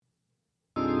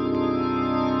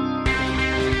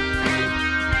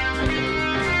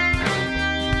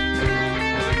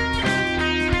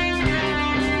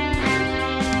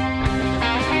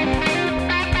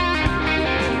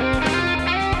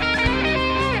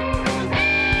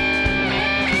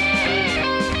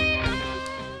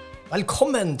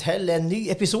Velkommen til en ny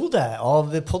episode av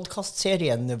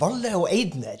podcastserien Valle og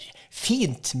Eidner.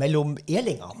 Fint mellom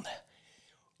elingene.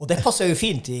 Og det passer jo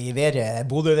fint i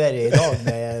Bodøværet i dag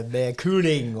med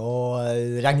kuling og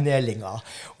regnelinger.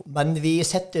 Men vi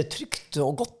sitter trygt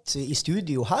og godt i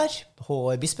studio her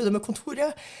på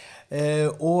bispedømmekontoret.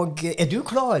 Og du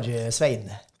klar, Svein?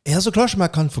 Jeg så klar som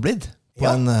jeg kan få blitt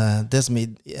på det som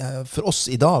for oss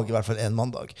i dag i hvert fall en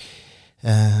mandag.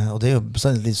 Og det jo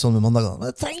bestandig litt sånn med mandagene. Men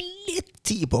det trenger litt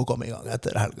tid på å komme i gang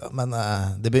etter helga. Men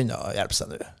det begynner å hjelpe seg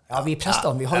nå. Ja, vi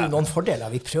prestene, vi har jo noen fordeler.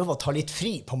 Vi prøver å ta litt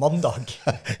fri på mandag.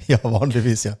 Ja,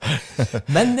 vanligvis, ja.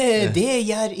 Men det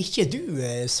gjør ikke du,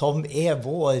 som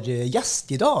vår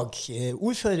gjest i dag.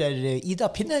 Ordfører Ida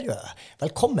Pinnerød.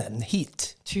 Velkommen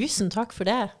hit. Tusen takk for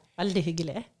det. Veldig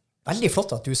hyggelig. Veldig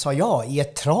flott at du sa ja i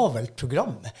et travelt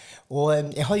program.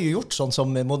 Og jeg har jo gjort sånn som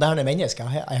moderne mennesker.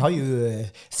 Jeg har jo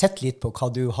sett litt på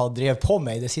hva du har drevet på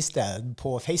med i det siste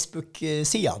på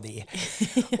Facebook-siden di.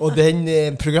 Og den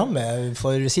programmet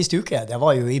for siste uke, det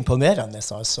var jo imponerende,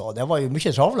 altså. Det var jo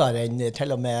mye travlere enn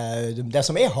til og med det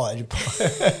som jeg har på.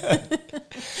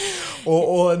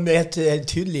 Og med et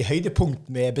tydelig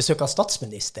høydepunkt med besøk av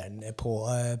statsministeren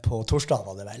på torsdag,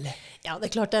 var det vel? Ja,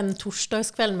 det klart en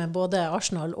torsdagskveld med både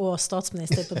Arsenal og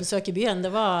statsminister på besøk i byen.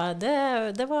 Det var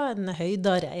en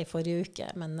høydare i forrige uke,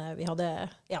 men vi hadde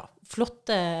en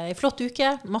flott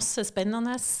uke, masse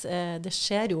spennende. Det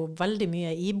skjer jo veldig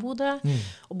mye i Bodø,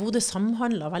 og Bodø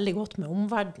samhandler veldig godt med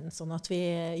omverdenen, sånn at vi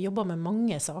jobber med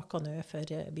mange saker nå for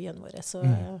byen vår. Så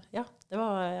ja, det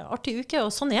var en artig uke,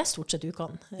 og sånn stort sett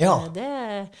ukene. Ja.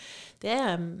 Det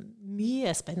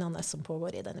mye spennende som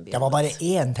pågår i denne byen. Det var bare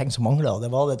én ting som manglet, og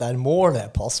det var det der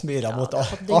målet på Aspmyra mot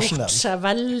Arsenal. Det hadde gjort seg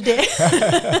veldig.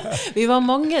 Vi var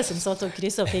mange som satt og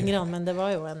krysset fingrene, men det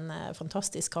var jo en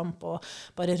fantastisk kamp, og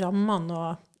bare rammene,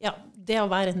 og det å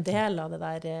være en del av det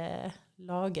der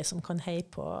laget som kan heie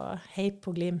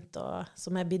på Glimt, og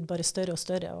som blitt bare større og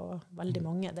større, og veldig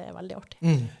mange, det veldig artig.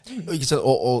 Ikke sant,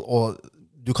 og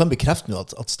du kan bekrefte nå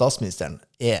at statsministeren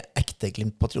ekte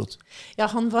Glimt-patriot. Ja,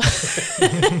 han var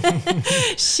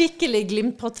skikkelig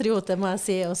Glimt-patriot, det må jeg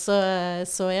si. Og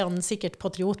så han sikkert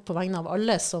patriot på vegne av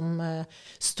alle som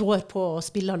står på og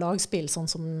spiller lagspill, sånn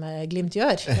som Glimt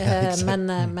gjør.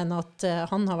 Men at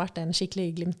han har vært en skikkelig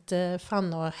Glimt-fan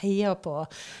og heier på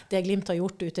det Glimt har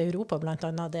gjort ute i Europa, blant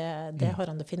annet, det har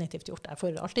han definitivt gjort. Jeg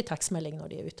får alltid tekstmelding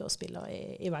når de ute og spiller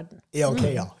i verden. Ja, ok,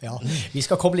 ja. Vi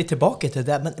skal komme litt tilbake til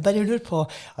det, men bare lurer på,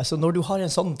 altså når du har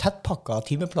en sånn tettpakka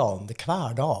timeplan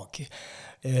hver dag,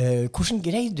 hvordan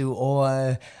greier du å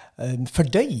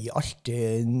fordøye alt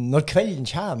når kvelden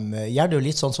kommer? Gjør du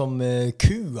litt sånn som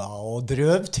kua og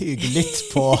drøvtyg litt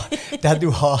på det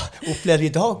du har opplevd i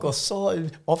dag, og så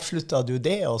avslutter du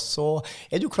det, og så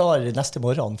du klar neste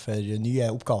morgen for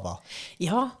nye oppgaver?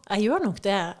 Ja, jeg gjør nok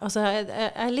det. Altså,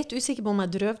 jeg litt usikker på om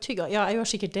jeg drøvtyger. Ja, jeg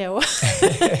gjør sikkert det også.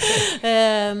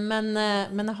 Men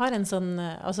jeg har en sånn,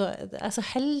 altså, jeg så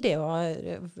heldig å ha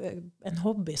en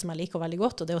hobby som jeg liker veldig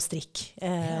godt, og det å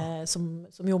strikke,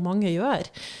 som jo mange gjør.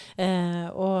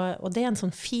 Og det en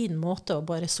sånn fin måte å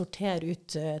bare sortere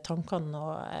ut tankene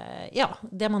og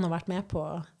det man har vært med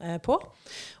på.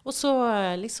 Og så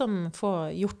liksom få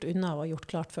gjort unna og gjort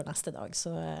klart for neste dag.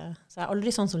 Så jeg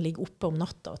aldri sånn som ligger oppe om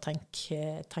natta og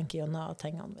tenker gjennom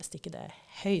tingene hvis ikke det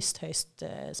høyst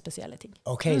spesielle ting.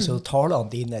 Ok, så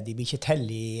talene dine, de blir ikke til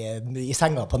i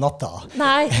senga på natta?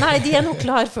 Nei, de nok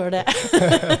klar for det.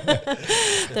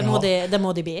 Det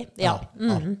må de bli, ja.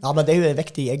 Ja, men det jo en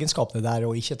viktig egenskap det der,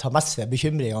 å ikke ta med seg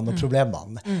bekymringene og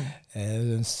problemene,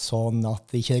 sånn at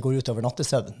det ikke går ut over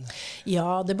nattesøvn.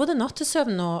 Ja, det både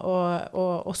nattesøvn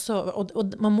og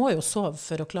man må jo sove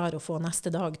for å klare å få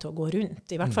neste dag til å gå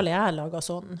rundt. I hvert fall jeg laget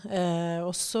sånn.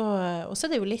 Og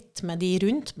så det jo litt med de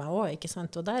rundt meg også, ikke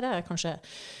sant? Og der jeg kanskje,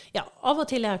 av og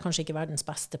til jeg kanskje ikke verdens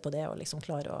beste på det, å liksom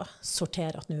klare å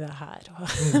sortere at nå jeg her.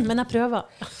 Men jeg prøver.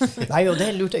 Nei, og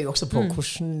det lurte jeg også på,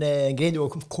 hvordan greier du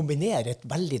å kombinere et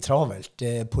veldig travelt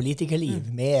politikerliv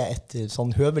med et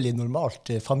sånn høvelig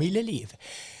normalt familieliv?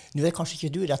 Nå kanskje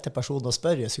ikke du rette person å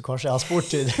spørre, så kanskje jeg har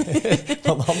spurt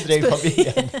noen andre i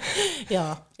familien.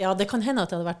 Ja, det kan hende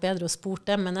at det hadde vært bedre å spurt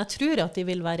dem, men jeg tror at de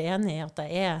vil være enige i at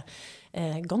jeg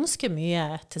ganske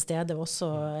mye til stede også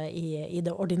i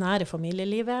det ordinære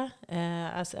familielivet.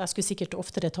 Jeg skulle sikkert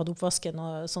oftere tatt oppvasken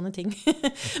og sånne ting.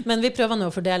 Men vi prøver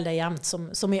nå å fordele det jevnt,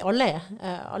 som i alle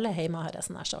hjemme har jeg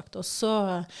sånn her sagt. Og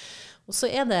så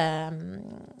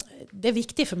det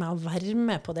viktig for meg å være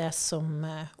med på det som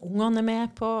ungene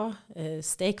med på.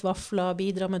 Steke vafler,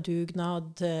 bidra med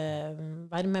dugnad,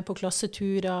 være med på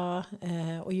klasseturer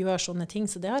og gjøre sånne ting.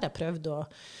 Så det har jeg prøvd.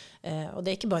 Og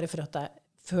det ikke bare for at jeg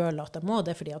føler at jeg må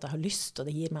det, fordi at jeg har lyst, og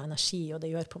det gir meg energi, og det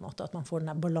gjør på en måte at man får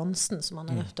den balansen som man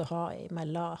er nødt til å ha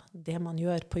mellom det man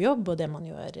gjør på jobb, og det man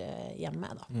gjør hjemme.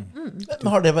 Da.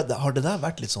 Men har det der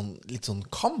vært litt sånn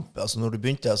kamp? Altså når du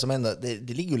begynte, altså, mener,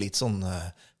 det ligger jo litt sånn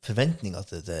forventninger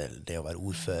til det å være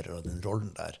ordfører og den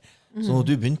rollen der. Så når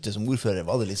du begynte som ordfører,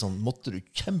 var det litt sånn, måtte du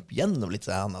kjempe gjennom litt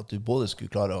sånn, at du både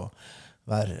skulle klare å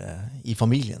være i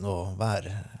familien og være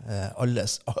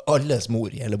alles mor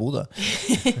i hele Bodø?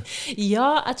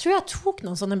 Ja, jeg tror jeg tok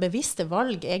noen sånne bevisste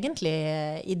valg egentlig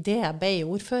i det jeg ble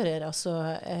ordfører. Altså,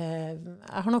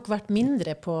 jeg har nok vært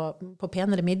mindre på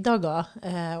penere middager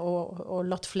og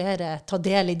latt flere ta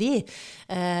del i de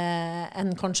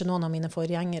enn kanskje noen av mine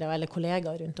forgjengere eller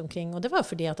kollegaer rundt omkring. Og det var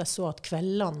fordi at jeg så at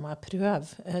kveldene må jeg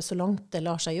prøve så langt det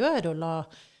lar seg gjøre,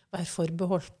 og være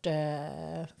forbeholdt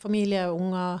familie og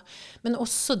unger, men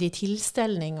også de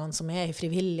tilstelningene som i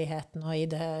frivilligheten og i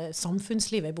det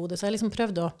samfunnslivet i Bodø. Så jeg liksom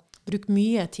prøvde å bruke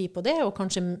mye tid på det, og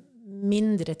kanskje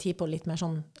mindre tid på litt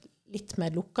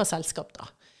mer lukket selskap da.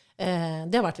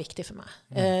 Det har vært viktig for meg.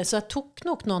 Så jeg tok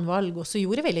nok noen valg, og så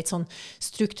gjorde vi litt sånn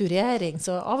strukturering.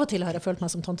 Så av og til har jeg følt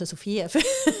meg som tante Sofie,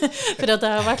 for at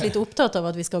jeg har vært litt opptatt av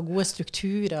at vi skal ha gode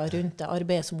strukturer rundt det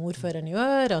arbeidet som ordføreren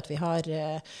gjør, at vi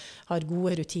har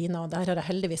gode rutiner. Og der har jeg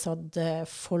heldigvis hatt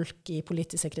folk i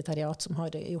politisk sekretariat som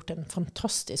har gjort en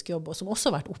fantastisk jobb, og som også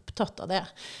har vært opptatt av det.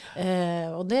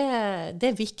 Og det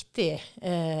er viktig,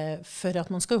 for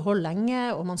at man skal jo holde lenge,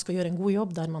 og man skal gjøre en god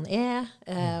jobb der man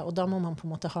og da må man på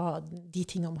en måte ha de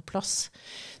tingene på plass.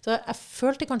 Så jeg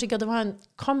følte kanskje ikke at det var en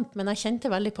kamp, men jeg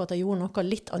kjente veldig på at jeg gjorde noe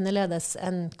litt annerledes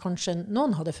enn kanskje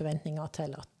noen hadde forventninger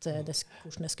til hvordan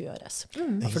det skulle gjøres.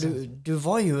 Ja, for du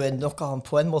var jo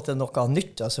på en måte noe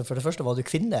nytt. Altså for det første var du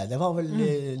kvinne. Det var vel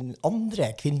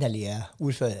andre kvinnelige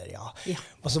ordfører, ja.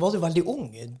 Og så var du veldig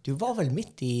ung. Du var vel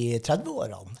midt i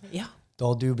 30-årene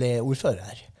da du ble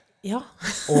ordfører. Ja.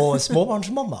 Og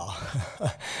småbarnsmamma.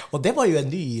 Og det var jo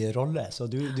en ny rolle, så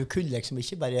du kunne liksom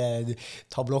ikke bare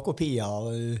ta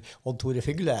blåkopier og Tore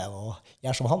Fygle og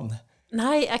gjøre som han.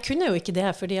 Nei, jeg kunne jo ikke det,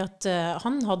 fordi at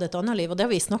han hadde et annet liv, og det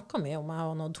har vi snakket mye om,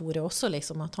 jeg og Tore også,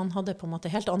 liksom, at han hadde på en måte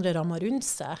helt andre rammer rundt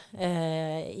seg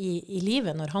i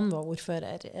livet når han var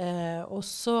ordfører. Og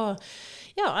så,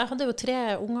 jeg hadde jo 3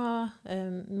 unger.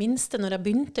 Minste, når jeg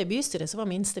begynte i bystyret, så var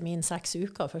minste min 6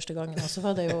 uker første gangen, og så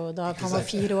var det jo da han var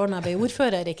 4 år når jeg ble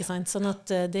ordfører, ikke sant? Sånn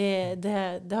at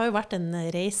det har jo vært en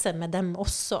reise med dem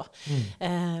også.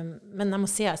 Men jeg må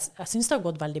si, jeg synes det har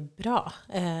gått veldig bra,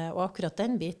 og akkurat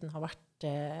den biten har vært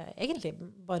egentlig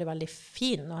bare veldig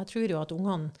fin, og jeg tror jo at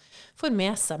ungene får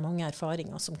med seg mange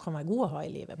erfaringer som kan være gode å ha i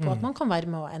livet, på at man kan være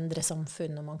med å endre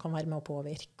samfunn, og man kan være med å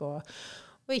påvirke,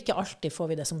 og ikke alltid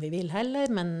får vi det som vi vil heller,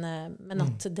 men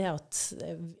at det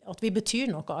at vi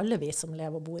betyr noe, alle vi som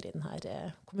lever og bor i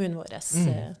denne kommunen vår,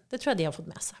 det tror jeg de har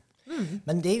fått med seg.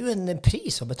 Men det er jo en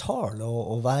pris å betale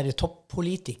å være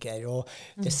toppolitiker, og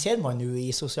det ser man jo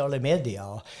i sosiale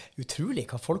medier, utrolig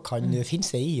hva folk kan finne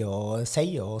seg i og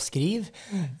si og skrive.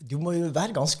 Du må jo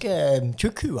være ganske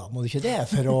tjukkhua, må du ikke det,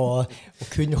 for å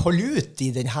kunne holde ut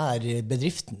i denne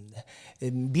bedriften.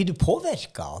 Blir du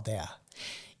påvirket av det?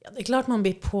 Ja, det er klart man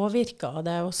blir påvirket av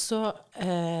det, og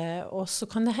så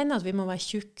kan det hende at vi må være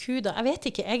tjukkhuda. Jeg vet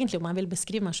ikke egentlig om jeg vil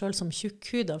beskrive meg selv som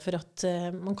tjukkhuda, for at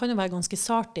man kan jo være ganske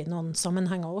sart i noen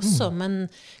sammenhenger også, men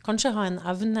kanskje ha en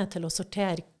evne til å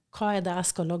sortere hva er det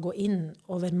jeg skal la gå inn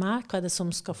over meg, hva er det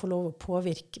som skal få lov å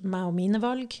påvirke meg og mine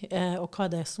valg, og hva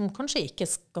er det som kanskje ikke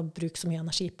skal bruke så mye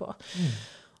energi på.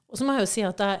 Og så må jeg jo si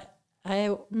at jeg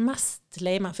er jo mest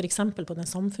lei meg, for eksempel på den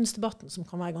samfunnsdebatten, som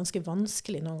kan være ganske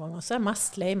vanskelig noen ganger, så er jeg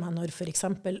mest lei meg når for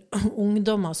eksempel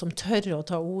ungdommer som tør å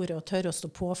ta ord og tør å stå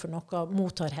på for noe,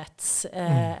 mottar hets,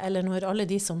 eller når alle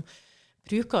de som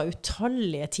bruker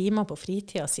utallige timer på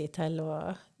fritida si til å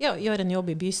gjøre en jobb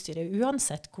i bystyret,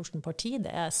 uansett hvilken parti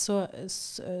det er,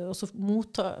 og så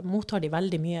mottar de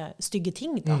veldig mye stygge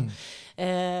ting da.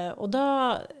 Og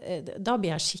da blir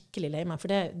jeg skikkelig lei meg,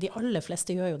 for de aller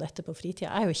fleste gjør jo dette på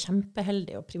fritida. Jeg er jo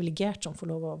kjempeheldig og privilegert som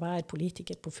får lov å være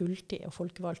politiker på fulltid og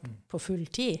folkevalgt på full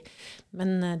tid.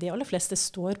 Men de aller fleste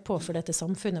står på for dette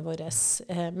samfunnet vårt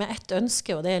med ett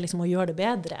ønske, og det er liksom å gjøre det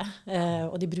bedre.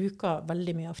 Og de bruker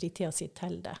veldig mye av fritida si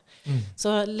til det.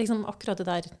 Så liksom akkurat det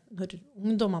der, når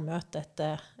ungdommer møter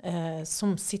dette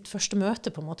som sitt første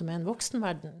møte på en måte med en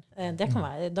voksenverden, det kan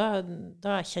være,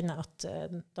 da kjenner jeg at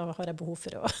da har jeg behov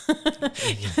for å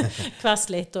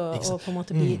kvesse litt og på en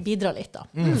måte bidra litt da.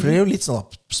 For det er jo litt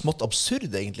sånn smått absurd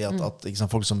egentlig at ikke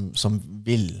sant, folk som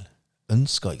vil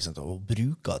ønske ikke sant, å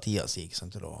bruke tida si ikke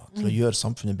sant, til å gjøre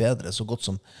samfunnet bedre så godt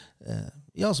som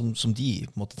de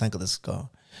på en måte tenker at det skal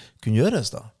kunne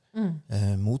gjøres da.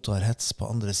 Mottar hets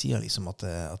på andre siden liksom, at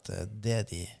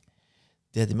det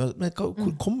det de møter. Men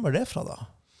hvor kommer det fra da?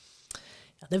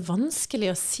 Ja, det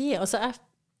vanskelig å si. Altså, jeg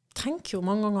tenker jo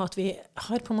mange ganger at vi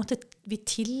har på en måte, vi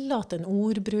tillater en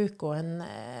ordbruk og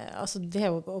altså det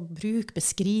å bruke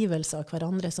beskrivelser av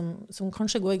hverandre som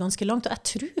kanskje går ganske langt. Og jeg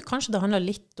tror kanskje det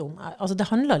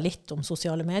handler litt om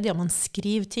sosiale medier. Man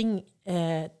skriver ting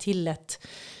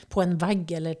på en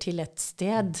vegg eller til et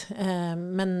sted.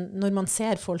 Men når man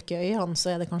ser folk i øynene,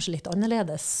 så er det kanskje litt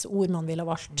annerledes ord man vil ha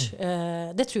valgt.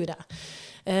 Det tror jeg.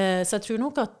 Så jeg tror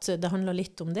nok at det handler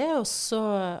litt om det, og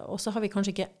så har vi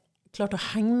kanskje ikke klart å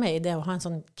henge med i det å ha en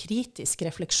sånn kritisk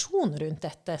refleksjon rundt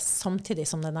dette, samtidig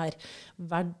som den der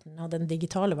verden, og den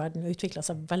digitale verden utvikler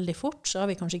seg veldig fort, så har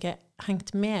vi kanskje ikke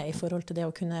hengt med i forhold til det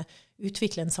å kunne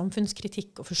utvikle en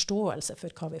samfunnskritikk og forståelse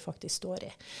for hva vi faktisk står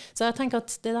i. Så jeg tenker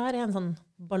at det der er en sånn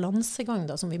balansegang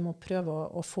da, som vi må prøve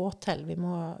å få til. Vi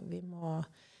må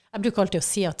jeg bruker alltid å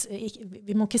si at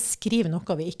vi må ikke skrive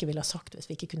noe vi ikke ville ha sagt hvis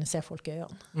vi ikke kunne se folk i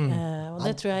øynene. Og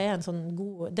det tror jeg er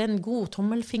en god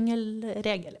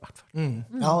tommelfingerregel i hvert fall.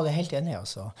 Ja, det er helt enig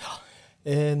altså.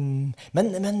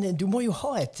 Men du må jo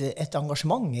ha et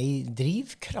engasjement, en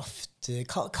drivkraft.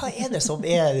 Hva er det som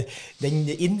er den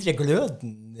indre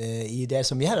gløden i det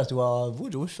som gjør at du har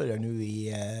vært ordfører nå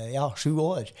i 7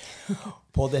 år,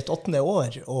 på ditt 8.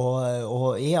 år,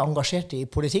 og er engasjert i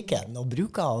politikken og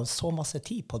bruker så masse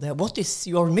tid på det? What is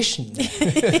your mission?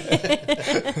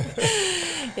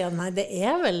 Ja, nei, det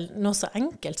er vel noe så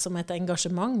enkelt som et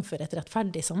engasjement for et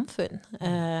rettferdig samfunn,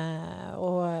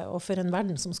 og for en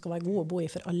verden som skal være god å bo i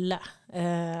for alle.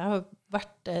 Jeg har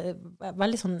vært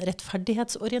veldig sånn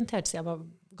rettferdighetsorientert siden jeg var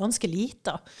ganske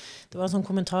lita. Det var sånne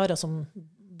kommentarer som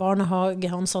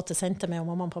barnehageansatte sendte meg og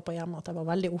mamma og pappa hjemme, at jeg var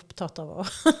veldig opptatt av å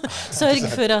sørge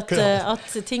for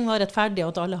at ting var rettferdig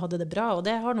og at alle hadde det bra, og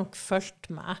det har nok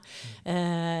fulgt meg.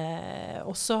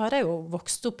 Og så har jeg jo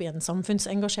vokst opp i en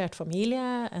samfunnsengasjert familie,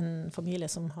 en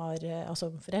familie som har altså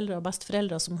foreldre og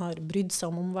besteforeldre som har brydd seg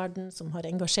om omverdenen, som har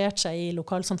engasjert seg i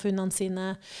lokalsamfunnene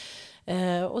sine,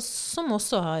 og som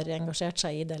også har engasjert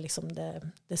seg i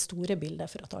det store bildet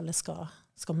for at alle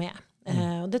skal med.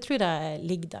 Og det tror jeg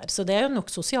ligger der. Så det er jo nok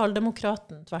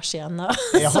sosialdemokraten tvers igjen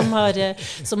som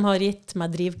har gitt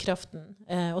meg drivkraften.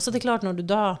 Og så er det klart, når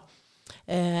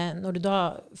du da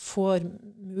får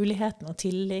muligheten og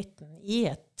tilliten i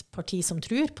et parti som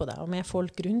tror på deg, og med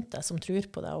folk rundt deg som tror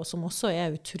på deg, og som også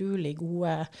er utrolig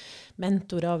gode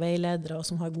mentorer og veiledere, og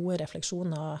som har gode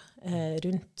refleksjoner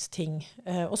rundt ting,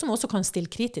 og som også kan stille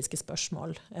kritiske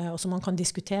spørsmål, og som man kan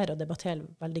diskutere og debattere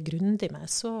veldig grundig med,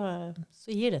 så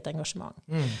gir det et engasjement.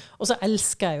 Og så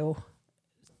elsker jeg jo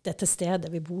dette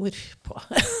stedet vi bor på.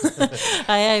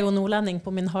 Jeg er jo nordlending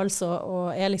på min hals,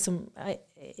 og jeg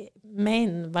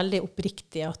mener veldig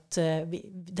oppriktig at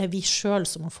det er vi selv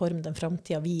som må forme den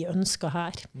fremtiden vi ønsker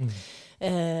her.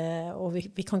 Og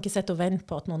vi kan ikke sette og vente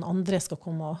på at noen andre skal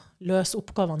komme og løse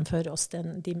oppgavene for oss.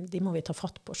 De må vi ta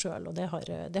fatt på selv, og det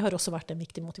har også vært en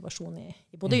viktig motivasjon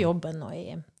i både jobben og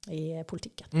i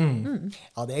politikken.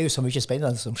 Ja, det er jo så mye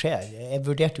spennende som skjer. Jeg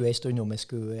vurderte jo en stund om jeg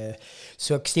skulle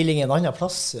søke stilling i en annen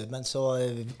plass, men så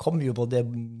kom jo både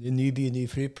Nyby, ny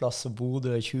flyplass og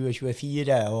Bodø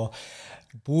 2024, og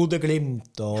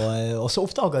Bodø-Glimt, og så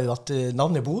oppdaget jeg at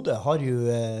navnet Bodø har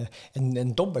jo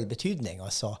en dobbel betydning,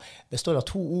 altså. Det består av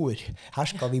 2 ord.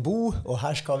 Her skal vi bo, og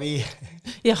her skal vi...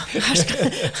 Ja,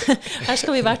 her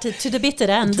skal vi være to the bitter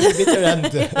end. To the bitter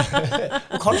end.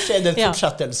 Og kanskje er det en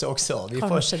fortsettelse også.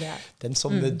 Kanskje det. Den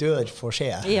som dør får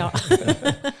se. Ja,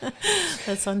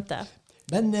 det er sant det.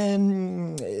 Men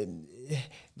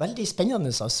veldig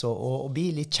spennende altså, å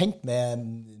bli litt kjent med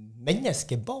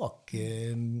mennesket bak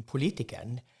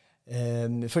politikeren.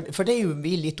 For det er jo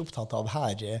vi litt opptatt av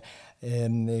her.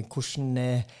 Hvordan,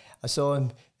 altså,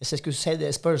 hvis jeg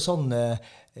skulle spørre sånn,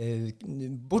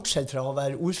 bortsett fra å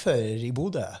være ordfører i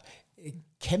Bodø,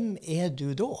 hvem er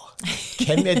du da?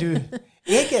 Hvem er du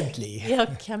egentlig? Ja,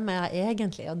 hvem er jeg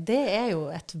egentlig? Ja, det er jo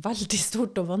et veldig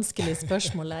stort og vanskelig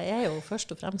spørsmål. Jeg er jo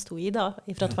først og fremst Ida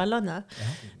fra Tverlandet.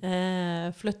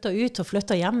 Flyttet ut og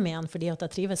flyttet hjem igjen fordi at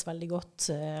jeg trives veldig godt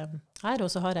her, og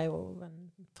så har jeg jo en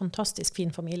fantastisk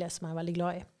fin familie som jeg er veldig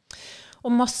glad i. Og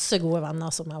masse gode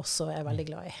venner som jeg også er veldig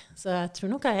glad i. Så jeg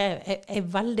tror nok jeg er en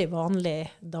veldig vanlig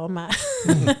dame.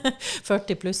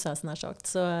 40 pluss, har jeg sagt.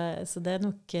 Så det er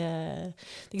nok det er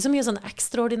ikke så mye sånn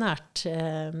ekstraordinært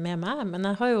med meg, men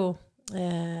jeg har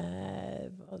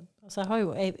jo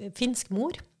en finsk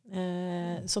mor,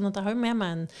 sånn at jeg har jo med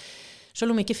meg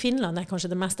selv om ikke Finland er kanskje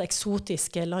det mest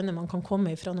eksotiske landet man kan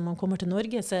komme ifra når man kommer til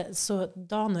Norge, så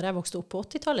da når jeg vokste opp på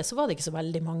 80-tallet, så var det ikke så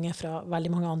veldig mange fra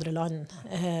veldig mange andre land.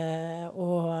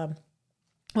 Og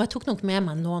jeg tok nok med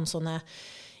meg noen sånne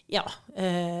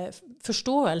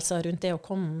forståelser rundt det å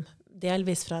komme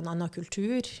delvis fra en annen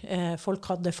kultur. Folk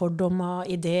hadde fordommer,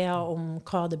 ideer om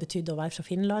hva det betydde å være fra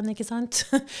Finland, ikke sant?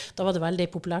 Da var det veldig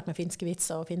populært med finske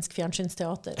vitser og finsk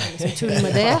fjernsynsteater, og liksom tull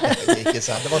med det. Ikke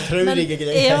sant, det var traurige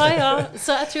greier. Ja.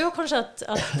 Så jeg tror kanskje at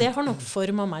det har nok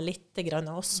formet meg litt grann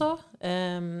også.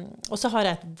 Og så har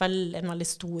jeg en veldig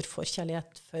stor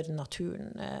forkjærlighet for naturen,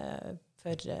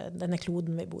 for denne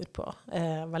kloden vi bor på.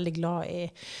 Veldig glad i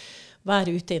å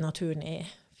være ute i naturen, i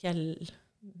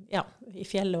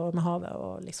fjellet og med havet,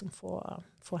 og liksom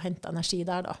få hente energi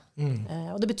der da.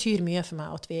 Og det betyr mye for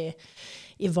meg at vi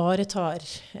ivaretar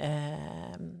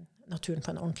naturen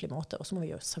på en ordentlig måte, og så må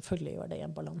vi jo selvfølgelig gjøre det i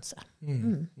en balanse.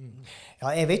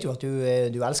 Ja, jeg vet jo at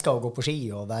du elsker å gå på ski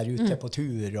og være ute på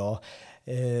tur,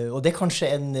 og det er kanskje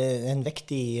en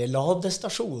viktig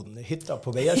ladestasjon, hytta på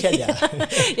Veiafjellet.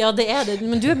 Ja, det er det.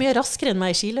 Men du er mye raskere enn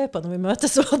meg i skiløypa når vi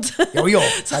møtes. Jo.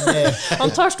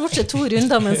 Han tar stort sett 2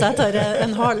 runder, mens jeg tar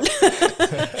en halv.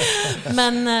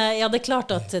 Men ja, det er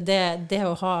klart at det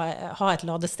å ha et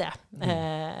ladested,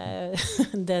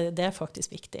 det er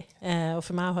faktisk viktig. Og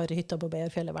for meg har hytta på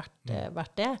Veiafjellet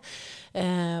vært det,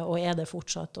 og er det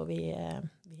fortsatt, og vi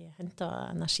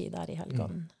henter energi der i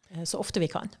helgene. Så ofte vi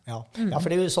kan. Ja,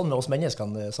 for det er jo sånn med oss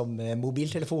menneskene som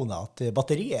mobiltelefoner, at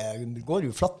batteriet går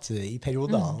jo flatt i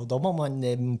perioder, og da må man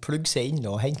plugge seg inn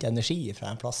og hente energi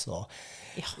fra en plass.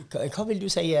 Hva vil du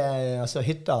si, altså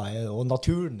hytta og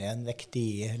naturen er en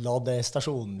viktig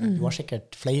ladestasjon? Du har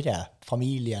sikkert flere,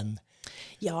 familien.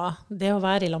 Ja, det å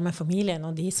være i lag med familien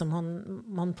og de som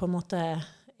man på en måte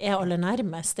er aller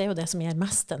nærmest, det er jo det som gir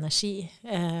mest energi.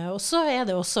 Og så er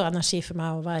det også energi for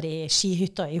meg å være i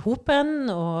skihytta i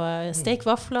Hopen, og steke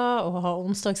vafler, og ha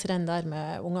onsdagsrenn der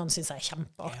med ungene, synes jeg er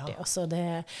kjempeartig. Altså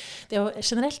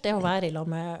generelt det å være i lag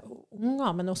med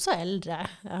unger, men også eldre.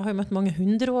 Jeg har jo møtt mange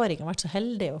 100-åringer, vært så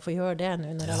heldig å få gjøre det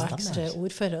nå når jeg har vært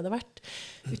ordfører. Og det har vært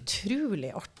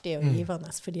utrolig artig og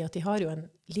givende, fordi at de har jo en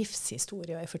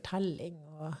livshistorie og en fortelling,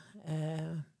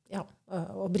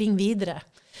 og bringe videre,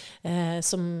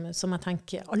 som jeg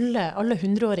tenker alle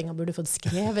 100-åringer burde fått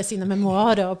skrevet sine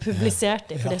memoarer og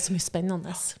publisert det, for det er så mye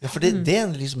spennende. Ja, for det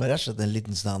er liksom rett og slett en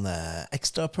liten sånn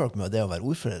ekstra perk med det å være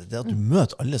ordfører, det at du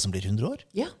møter alle som blir 100 år.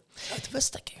 Ja. Det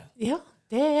visste jeg ikke. Ja.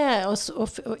 Det er,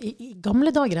 og i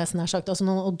gamle dager, jeg sagt, altså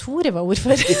når Odd Tore var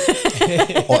ordfører.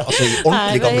 Altså i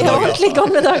ordentlig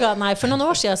gamle dager. Nei, for noen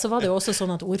år siden så var det jo også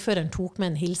sånn at ordføreren tok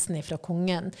med en hilsen fra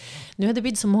kongen. Nå er det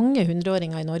blitt så mange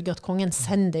 100-åringer i Norge at kongen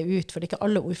sender det ut, for det er ikke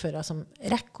alle ordførere som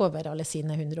rekker over alle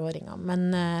sine 100-åringer.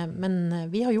 Men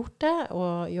vi har gjort det,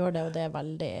 og gjør det, og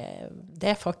det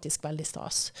er faktisk veldig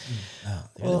stas. Ja,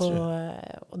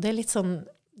 og det er litt sånn,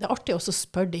 det er artig også å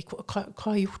spørre deg, hva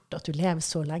har gjort at du lever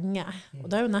så lenge? Og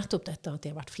det er jo nettopp dette at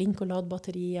de har vært flinke å lade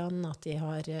batteriene, at de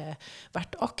har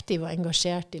vært aktive og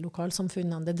engasjert i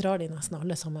lokalsamfunnene. Det drar de nesten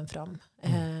alle sammen fram.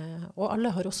 Og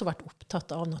alle har også vært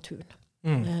opptatt av naturen.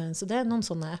 Så det er noen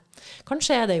sånne,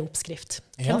 kanskje er det en oppskrift,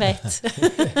 hvem vet?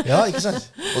 Ja, ikke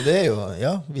sant? Og det er jo,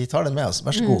 vi tar den med oss,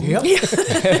 vær så god.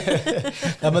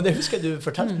 Ja, men det husker du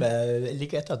fortalte meg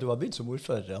like etter at du var begynt som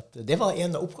ordfører, at det var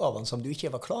en av oppgavene som du ikke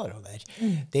var klar over.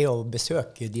 Det å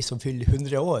besøke de som fyller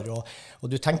 100 år, og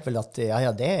du tenker vel at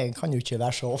det kan jo ikke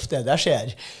være så ofte det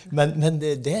skjer, men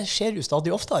det skjer jo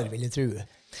stadig oftere, vil jeg tro.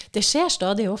 Det skjer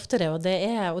stadig oftere, og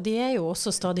de er jo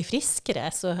også stadig friskere,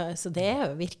 så det er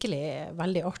jo virkelig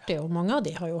veldig artig, og mange av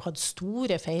de har jo hatt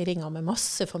store feiringer med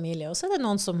masse familie, og så er det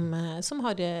noen som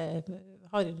har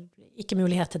ikke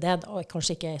mulighet til det, og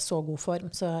kanskje ikke er i så god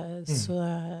form,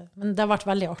 men det har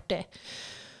vært veldig artig.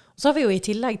 Så har vi jo i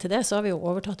tillegg til det, så har vi jo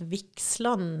overtatt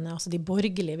vikslene, altså de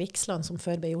borgerlige vikslene som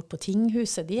før ble gjort på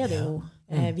tinghuset, de er det jo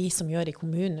vi som gjør i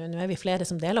kommunen. Nå er vi flere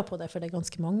som deler på det, for det er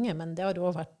ganske mange, men det har jo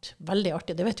vært veldig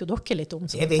artig. Det vet jo dere litt om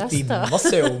som prester. Det vet vi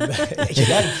masse om. Det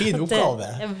er en fin oppgave.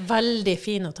 Det er en veldig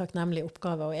fin og takknemlig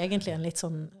oppgave, og egentlig en litt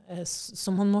sånn,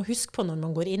 som man må huske på når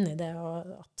man går inn i det,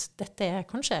 og at dette er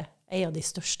kanskje en av de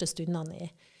største stundene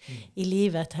i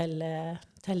livet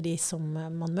til de som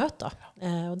man møter.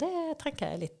 Og det tenker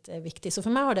jeg er litt viktig. Så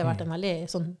for meg har det vært en veldig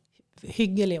sånn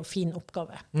hyggelig og fin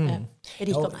oppgave.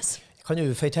 Rikende. Jeg kan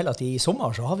jo føye til at i sommer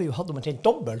så har vi jo hatt omtrent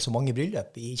dobbelt så mange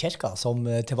bryllup i kirka som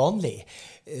til vanlig.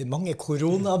 Mange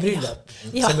koronabryllup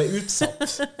som er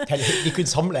utsatt til vi kunne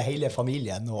samle hele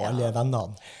familien og alle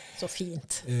vennene. Så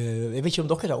fint. Jeg vet ikke om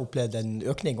dere har opplevd en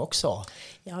økning også?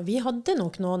 Ja, vi hadde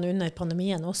nok noen under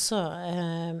pandemien også,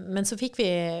 men så fikk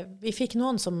vi fikk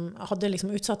noen som hadde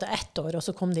liksom utsatt det 1 år, og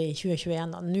så kom de i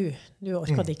 2021. Nå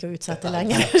orket de ikke å utsette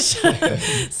lenger.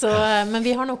 Men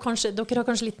vi har nok dere har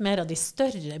kanskje litt mer av de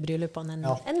større bryllupene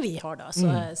enn vi har da,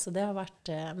 så det har vært,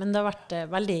 men det har vært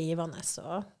veldig givende.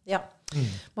 Så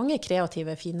mange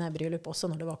kreative, fine bryllup også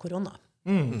når det var korona.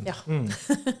 Ja.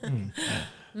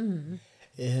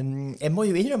 Jeg må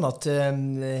jo innrømme at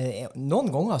noen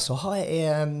ganger så har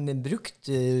jeg brukt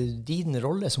din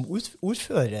rolle som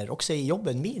ordfører også i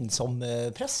jobben min som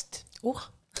prest.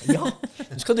 Ja,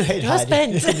 nå skal du høre her.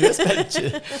 Du er spent.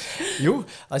 Jo,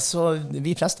 altså,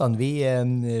 vi prestene, vi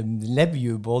lever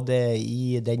jo både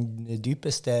i den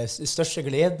dypeste, største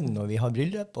gleden når vi har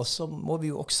bryllup, og så må vi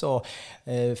jo også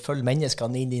følge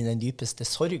menneskene inn i den dypeste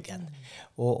sorgen.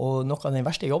 Og noe av den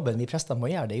verste jobben vi prestene må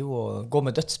gjøre, det er jo å gå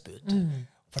med dødsbud.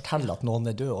 Fortelle at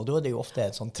noen er død, og da er det jo ofte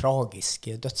et sånn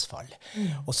tragisk dødsfall.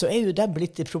 Og så er jo det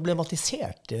blitt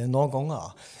problematisert noen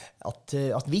ganger, at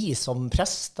vi som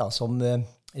prester, som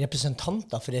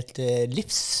representanter for et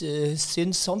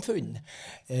livssynssamfunn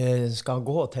skal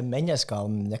gå til mennesker,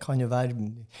 det kan jo være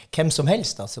hvem som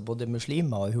helst, altså både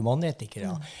muslimer og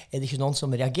humanetikere. Er det ikke noen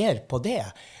som reagerer på det?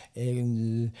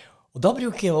 Og da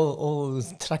bruker jeg å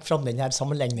trekke fram denne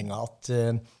sammenligningen at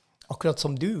akkurat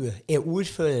som du er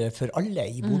ordfører for alle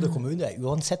i Bodø kommune,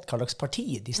 uansett hva slags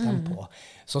parti de stemmer på,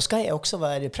 så skal jeg også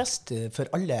være prest for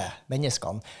alle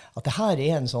menneskene. At det her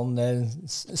er en sånn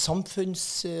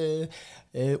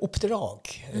samfunnsoppdrag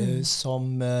som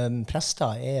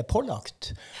prester er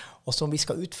pålagt, og som vi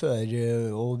skal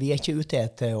utføre, og vi er ikke ute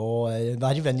etter å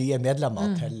verve nye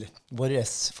medlemmer til vår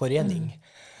forening.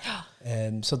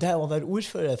 Så det å være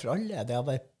ordfører for alle, det å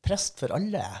være prest for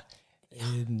alle,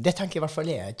 det tenker jeg i hvert fall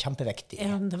er kjempeviktig.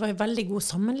 Ja, det var en veldig god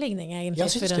sammenligning egentlig. Ja,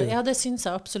 synes du? Ja, det synes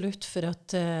jeg absolutt. For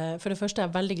det første er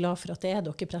jeg veldig glad for at det er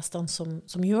dere prestene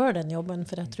som gjør den jobben,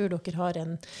 for jeg tror dere har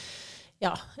en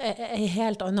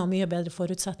helt annen og mye bedre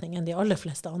forutsetning enn de aller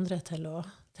fleste andre til å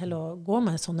gå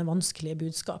med sånne vanskelige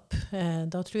budskap.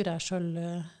 Da tror jeg selv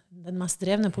den mest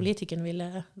drevne politikeren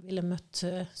ville møtt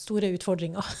store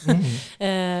utfordringer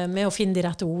med å finne de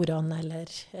rette ordene eller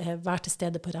være til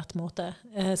stede på rett måte.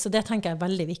 Så det tenker jeg er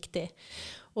veldig viktig.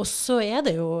 Og så er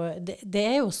det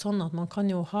er jo sånn at man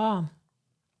kan jo ha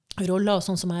roller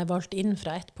sånn som jeg er valgt inn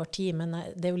fra et parti, men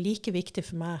det er jo like viktig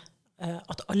for meg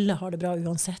at alle har det bra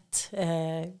uansett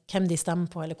hvem de stemmer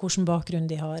på, eller hvilken bakgrunn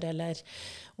de har, eller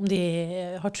om de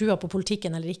har trua på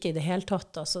politikken eller ikke i det hele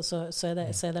tatt. Altså, så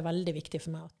er det veldig viktig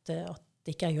for meg at det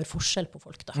ikke gjør forskjell på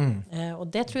folk. Da. Og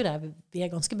det tror jeg vi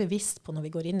er ganske bevisst på når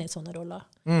vi går inn i sånne roller.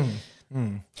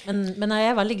 Men jeg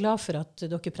er veldig glad for at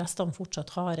dere prestene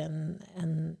fortsatt har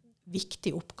en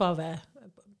viktig oppgave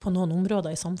på noen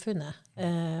områder i samfunnet.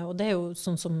 Og det er jo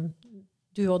sånn som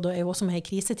du er jo også med i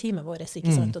kriseteamet vårt,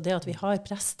 ikke sant? Og det at vi har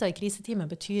prester i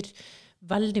kriseteamet betyr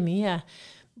veldig mye,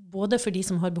 både for de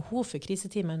som har behov for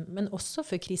kriseteamet, men også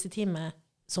for kriseteamet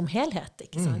som helhet,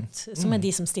 ikke sant? Som er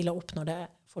de som stiller opp når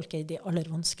folk er i de aller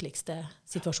vanskeligste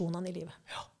situasjonene i livet.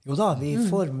 Ja. Jo da, vi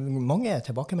får mange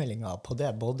tilbakemeldinger på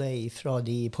det, både fra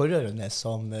de pårørende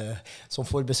som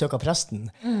får besøk av presten,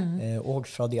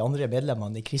 og fra de andre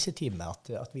medlemmene i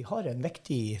kriseteamet, at vi har en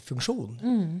viktig funksjon.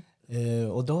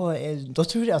 Og da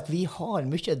tror jeg at vi har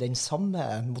mye den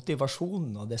samme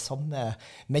motivasjonen og det samme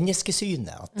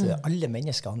menneskesynet, at alle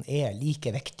menneskene er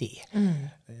like viktige.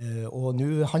 Og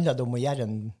nå handler det om å gjøre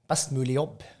en best mulig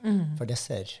jobb for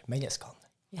disse menneskene.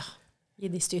 Ja, gi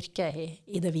de styrke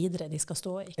i det videre de skal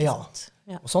stå i. Ikke sant?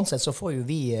 Ja, og sånn sett så får jo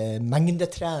vi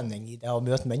mengdetrening i det å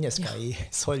møte mennesker i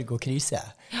sorg og krise.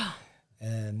 Ja.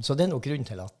 Så det er nok grunnen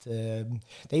til at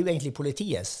det er jo egentlig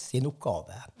politiets sin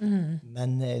oppgave,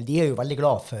 men de er jo veldig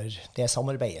glad for det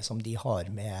samarbeidet som de har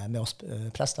med oss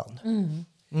prestene.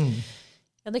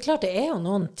 Ja, det er klart det er jo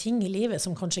noen ting i livet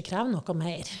som kanskje krever noe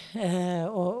mer,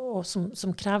 og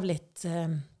som krever litt,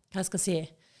 hva skal jeg si,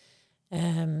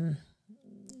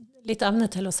 litt evne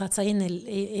til å sette seg inn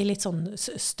i litt sånn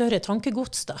større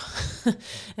tankegods da.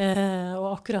 Og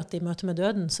akkurat i møte med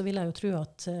døden så vil jeg jo tro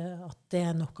at det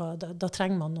er noe, da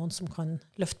trenger man noen som kan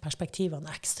løfte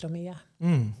perspektivene ekstra mye.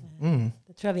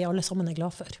 Det tror jeg vi alle sammen er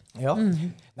glad for. Ja.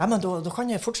 Nei, men da kan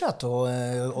jeg fortsette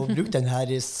å bruke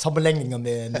denne sammenligningen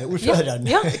med ordføreren.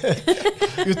 Ja.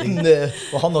 Uten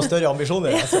å ha noen større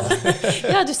ambisjoner. Altså.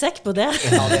 Ja, er du sikker på det?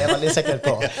 Ja, det er jeg veldig sikker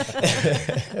på.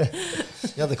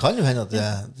 Ja, det kan jo hende at det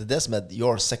er det som er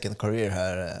your second career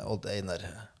her, Odd Eidner.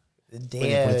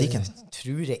 Det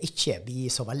tror jeg ikke blir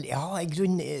så veldig... Ja,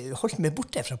 jeg holdt meg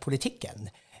borte fra politikken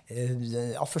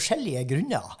av forskjellige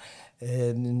grunner.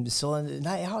 Så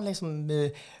nei, jeg har liksom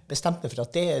bestemt meg for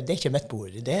at det er ikke mitt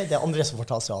bord. Det er det andre som får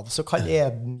ta seg av. Så kan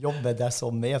jeg jobbe det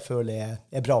som jeg føler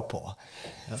er bra på.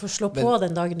 Du får slå på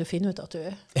den dagen du finner ut at du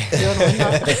gjør noe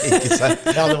annet. Ikke sant?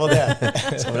 Ja, det var det.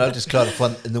 Skal vel alltid klare å få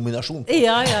en nominasjon på.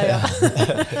 Ja.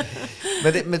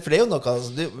 Men for det er jo noe,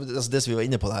 altså det som vi var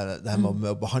inne på det her med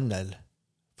å behandle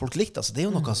folk likt, altså det er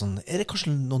jo noe sånn, er det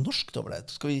kanskje noe norsk over det?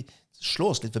 Skal vi slå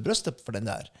oss litt ved brøstet for den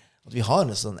der? At vi har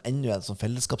enda en sånn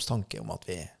fellesskapstanke om at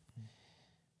vi...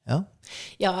 Ja,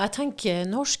 jeg tenker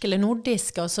norsk eller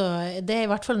nordisk, altså, det er i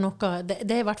hvert fall noe, det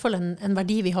er i hvert fall en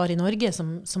verdi vi har i Norge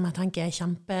som jeg tenker er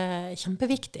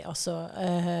kjempeviktig. Altså,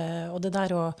 og det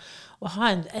der å ha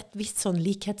et visst sånn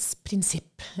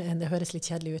likhetsprinsipp, det høres litt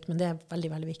kjedelig ut, men det er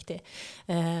veldig, veldig viktig.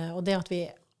 Og det at vi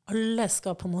alle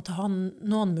skal på en måte ha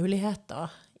noen muligheter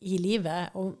i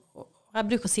livet, og jeg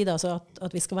bruker å si det, altså,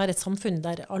 at vi skal være et samfunn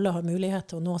der alle har mulighet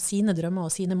til å nå sine drømmer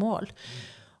og sine mål.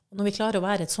 Og når vi klarer å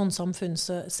være et sånt samfunn,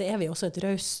 så er vi også et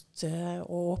raust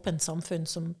og åpent samfunn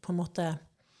som på en måte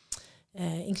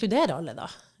inkluderer alle da.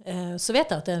 Så vet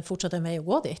jeg at det er fortsatt en vei å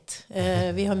gå dit.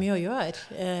 Vi har mye å gjøre,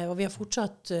 og vi har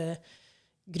fortsatt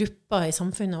grupper i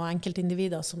samfunnet og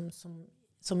enkeltindivider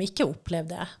som ikke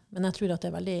opplever det. Men jeg tror at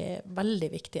det er veldig, veldig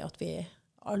viktig at vi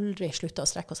aldri slutter å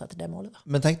strekke oss etter det målet. Da.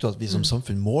 Men tenk du at vi som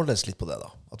samfunn måles litt på det da?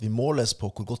 At vi måles på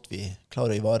hvor godt vi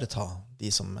klarer å ivareta de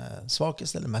som er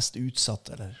svakest eller mest utsatt,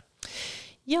 eller?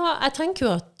 Ja, jeg tenker jo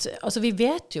at, altså vi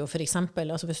vet jo for eksempel,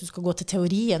 altså hvis du skal gå til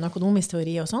teorien, økonomisk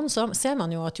teori og sånn, så ser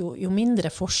man jo at jo mindre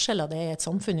forskjeller det er i et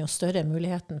samfunn, jo større er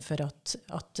muligheten for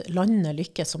at landet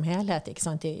lykkes som helhet, ikke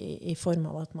sant, i form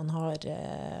av at man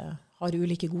har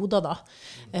ulike goder da.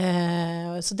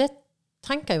 Så det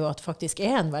tenker jeg jo at faktisk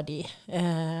er en verdi,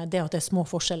 det at det er små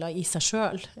forskjeller i seg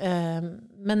selv.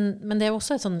 Men det er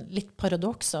også et sånn litt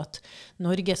paradoks at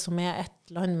Norge, som er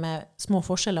et land med små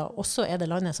forskjeller, også er det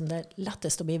landet som det er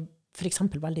lettest å bli for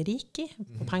eksempel veldig rik i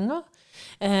på penger.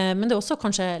 Men det er også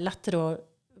kanskje lettere å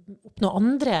oppnå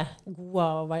andre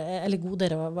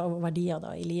goder og verdier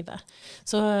da, i livet.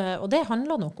 Så, og det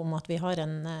handler nok om at vi har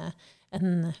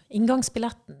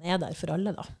inngangsbilletten er der for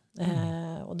alle da.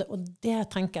 Og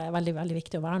det tenker jeg er veldig, veldig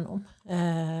viktig å verne om.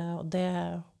 Og det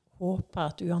håper jeg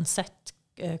at uansett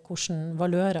hvordan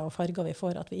valører og farger vi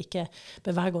får, at vi ikke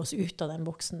beveger oss ut av den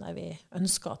boksen der vi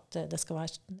ønsker at det skal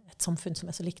være et samfunn som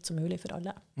er så likt som mulig for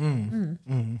alle.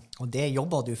 Og det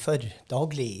jobber du for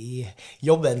daglig i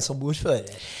jobben som ordfører.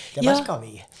 Det merker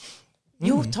vi.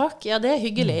 Jo, takk. Ja, det er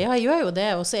hyggelig. Ja, jeg gjør jo det,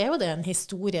 og så er jo det en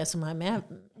historie som er med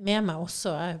meg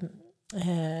også.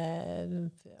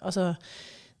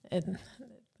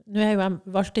 Nå er jo jeg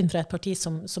valgt inn fra et parti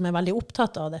som er veldig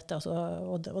opptatt av dette, altså,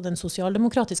 og den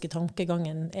sosialdemokratiske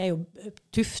tankegangen er jo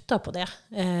tuftet på det.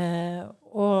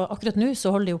 Og akkurat nå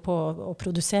så holder de jo på å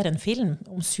produsere en film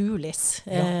om Sulis,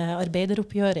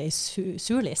 arbeideroppgjøret i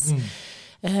Sulis.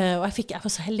 Og jeg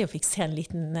var så heldig å fikk se en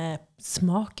liten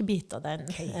smakbit av den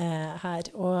her,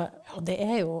 og det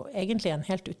er jo egentlig en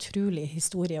helt utrolig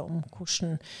historie om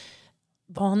hvordan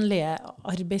vanlige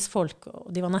arbeidsfolk,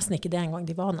 og de var nesten ikke det engang,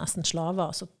 de var nesten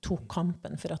slaver, så tok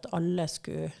kampen for at alle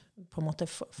skulle på en måte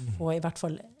få i hvert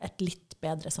fall et litt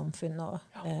bedre samfunn og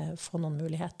få noen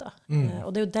muligheter.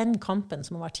 Og det er jo den kampen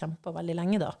som har vært kjempet veldig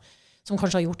lenge da, som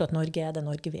kanskje har gjort at Norge er det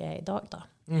Norge vi er i dag da.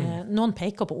 Noen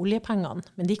peker på oljepengene,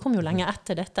 men de kom jo lenge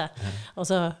etter dette.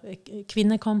 Altså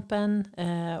kvinnekampen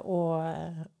og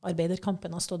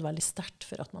arbeiderkampen har stått veldig sterkt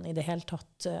for at man i det hele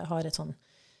tatt har et sånn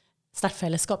sterkt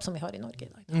fellesskap som vi har i Norge i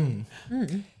dag.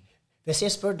 Hvis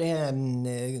jeg spør deg,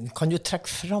 kan du trekke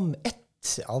fram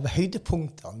ett av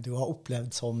høydepunktene du har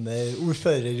opplevd som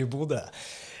ordfører i Bodø?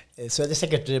 Så er det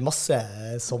sikkert masse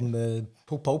som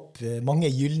popper opp,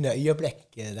 mange gyllene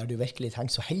øyeblikk der du virkelig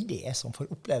tenker så heldig jeg som får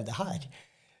oppleve det her.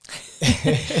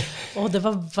 Det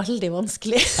var veldig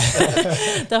vanskelig.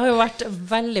 Det har jo vært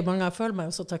veldig mange, jeg føler meg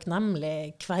jo så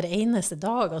takknemlig hver eneste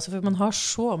dag, altså for man har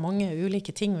så mange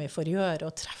ulike ting vi får gjøre,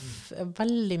 og treffe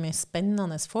veldig mye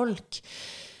spennende folk.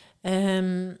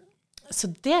 Så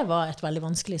det var et veldig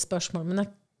vanskelig spørsmål, men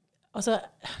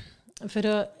for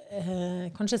å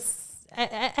kanskje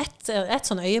et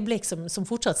sånn øyeblikk som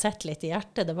fortsatt setter litt i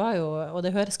hjertet, det var jo, og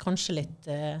det høres kanskje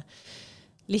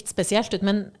litt spesielt ut,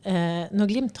 men når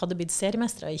Glimt hadde blitt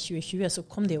seriemestere i 2020, så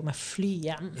kom de jo med fly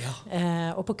hjem.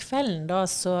 Og på kvelden da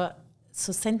så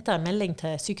sendte jeg melding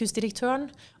til sykehusdirektøren,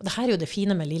 og det her er jo det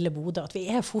fine med lille Bodø, at vi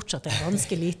er fortsatt en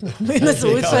ganske liten kommune, så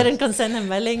ordføreren kan sende en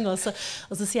melding, og så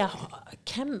sier jeg,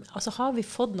 har vi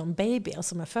fått noen babyer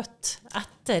som er født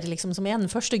etter, liksom, som er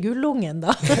den første gullungen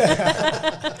da?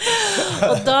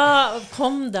 Og da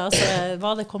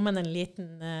var det kommet en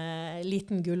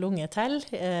liten gullunge til,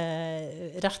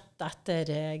 rett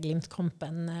etter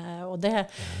Glimt-kampen, og det,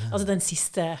 altså den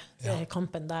siste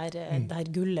kampen der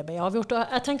gullet ble avgjort, og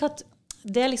jeg tenker at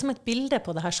det er liksom et bilde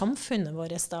på det her samfunnet vårt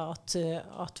da,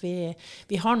 at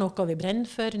vi har noe vi brenner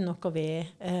for, noe vi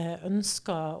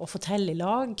ønsker å få til i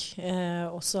lag,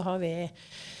 og så har vi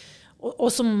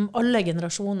og som alle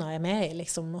generasjoner med i,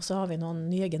 liksom. Og så har vi noen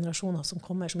nye generasjoner som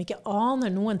kommer, som ikke aner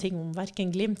noen ting om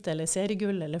hverken Glimt eller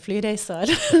seriegull eller flyreiser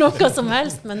eller noe som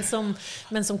helst, men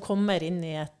som kommer inn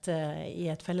i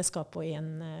et fellesskap og i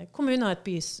en kommune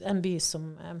og en by som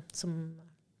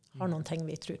har noen ting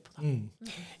vi tror på.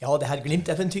 Ja, det her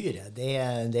Glimt-eventyret,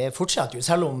 det fortsetter jo.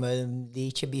 Selv om de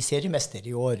ikke blir seriemester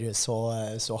i år,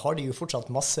 så har de jo fortsatt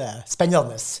masse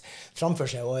spennende framfor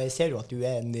seg, og jeg ser jo at du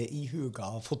en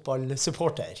ihuga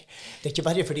fotballsupporter. Det ikke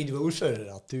bare fordi du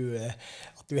ordfører at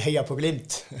du heier på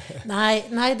Glimt. Nei,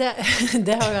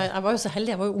 det har jeg var jo så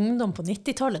heldig. Jeg var jo ungdom på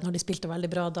 90-tallet når de spilte veldig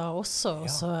bra da også.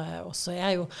 Og så er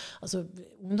jeg jo, altså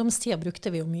ungdomstida brukte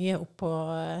vi jo mye opp på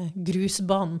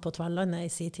grusbanen på Tvellandet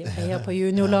i sin tid. Heia på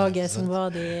juniorlaget, som var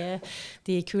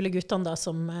de kule guttene da,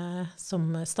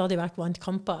 som stadig vekk vant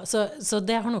kamper. Så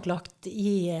det har nok lagt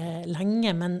i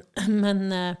lenge, men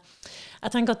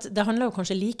jeg tenker at det handler jo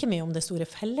kanskje like mye om det store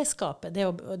fellesskapet,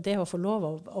 det å få lov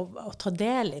å ta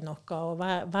del i noe, og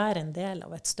være en del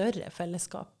av et større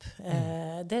fellesskap.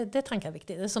 Det tenker jeg er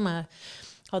viktig. Det som jeg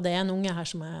hadde en unge her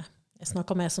som jeg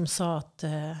snakket med, som sa at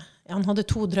han hadde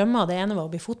 2 drømmer. Det ene var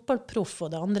å bli fotballproff, og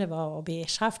det andre var å bli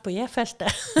sjef på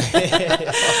J-feltet.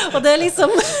 Og det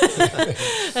liksom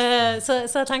så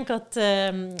jeg tenker at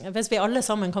hvis vi alle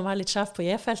sammen kan være litt sjef på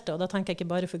J-feltet, og da tenker jeg ikke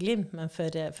bare for Glimt, men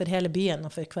for hele byen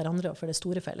og for hverandre og for det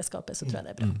store fellesskapet, så tror jeg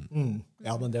det er bra.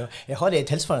 Ja, men jeg har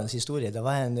en tilsvarende historie. Det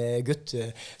var en gutt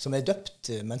som døpt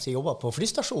mens jeg jobbet på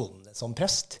flystasjonen som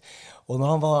prest. Og når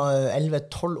han var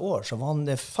 11-12 år, så var han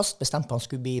fast bestemt på at han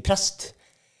skulle bli prest.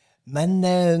 Men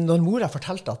når mora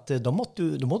fortalte at da må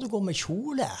du gå med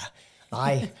kjole.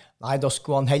 Nei, da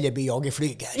skulle han heller bli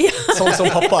jagerflyger. Sånn som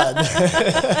pappaen.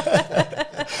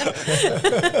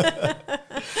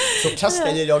 Så prest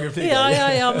eller jagerflyger.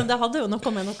 Ja, men det hadde jo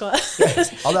noe med noe.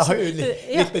 Ja, det har jo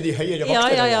litt med de høyere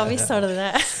makter. Ja, visst har det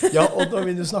det. Ja, og når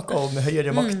vi nå snakker om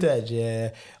høyere makter,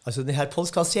 altså denne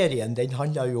podcast-serien, den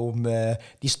handler jo om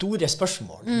de store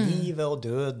spørsmål, livet og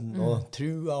døden, og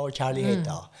trua og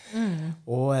kjærligheten.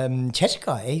 Og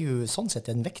kirka er jo sånn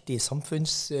sett en viktig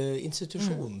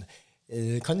samfunnsinstitusjon.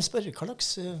 Kan jeg spørre, hva slags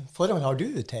forhold har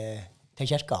du til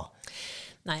kirka?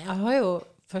 Nei, jeg har jo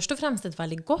først og fremst et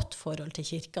veldig godt forhold til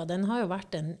kirka. Den har jo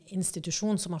vært en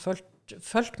institusjon som har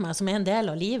fulgt meg, som er en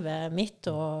del av livet mitt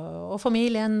og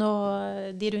familien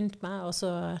og de rundt meg. Og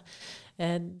så,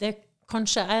 det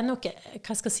kanskje er nok,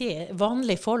 hva skal jeg si,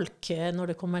 vanlig folk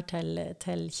når det kommer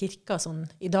til kirka sånn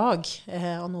i dag,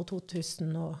 anno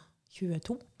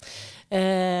 2022.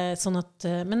 Sånn at,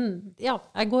 men ja,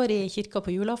 jeg går i kirka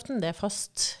på julaften, det er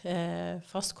fast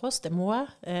kost, det må jeg.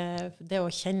 Det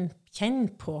å kjenne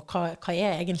på hva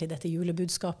er egentlig dette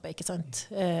julebudskapet, ikke sant?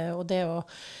 Og det å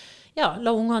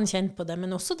la ungene kjenne på det,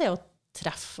 men også det å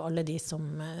treffe alle de som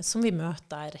vi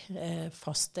møter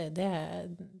fast, det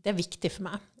er viktig for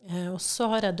meg. Og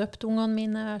så har jeg døpt ungene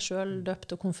mine, selv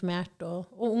døpt og konfirmert, og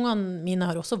ungene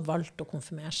mine har også valgt å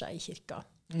konfirmere seg i kirka.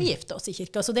 Vi gifter oss i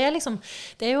kirka. Så det er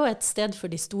jo et sted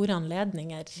for de store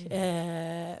anledninger,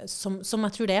 som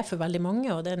jeg tror det er for veldig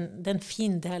mange, og det er en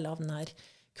fin del av den her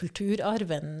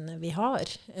kulturarven vi har.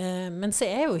 Men så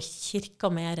er jo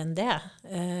kirka mer enn det.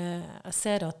 Jeg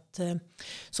ser at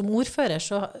som ordfører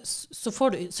så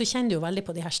kjenner du jo veldig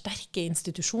på de her sterke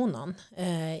institusjonene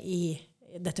i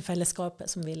dette fellesskapet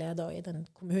som vi leder, og i den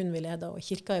kommunen vi leder, og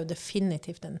kirka er jo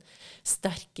definitivt en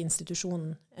sterk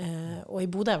institusjon. Og i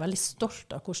Bodø er jeg veldig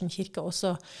stolt av hvordan kirka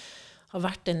også har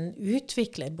vært en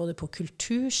utvikler, både på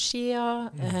kultursida,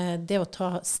 det å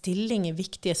ta stilling i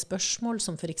viktige spørsmål,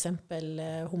 som for eksempel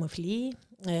homofili,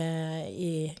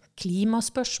 i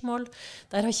klimaspørsmål.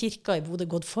 Der har kirka i Bodø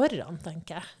gått foran,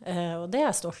 tenker jeg. Og det er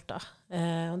jeg stolt av.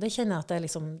 Og det kjenner jeg at det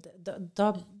liksom,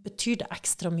 da betyr det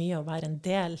ekstra mye å være en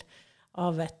del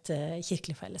av et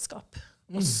kirkelig fellesskap.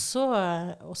 Og så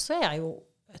er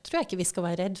jeg tror jeg ikke vi skal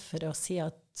være redd for å si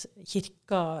at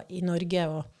kirka i Norge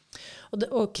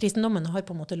og kristendommen har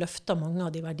på en måte løftet mange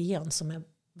av de verdiene som er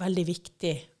veldig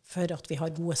viktige for at vi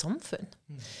har gode samfunn.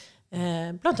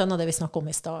 Blant annet det vi snakket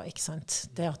om i stad, ikke sant?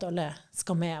 Det at alle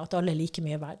skal med, at alle er like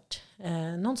mye verdt.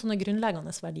 Noen sånne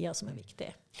grunnleggende verdier som er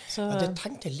viktige. Så, det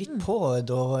tenkte jeg litt på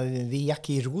da vi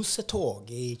gikk i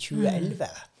rosetog i 2011.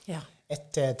 Ja.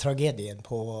 Etter tragedien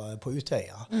på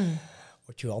Utøya,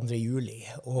 og 22. juli.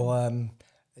 Og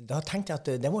da tenkte jeg at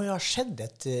det må jo ha skjedd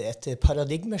et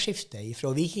paradigmeskifte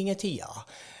fra vikingetida,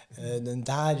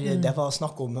 der det var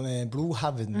snakk om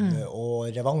blodhevn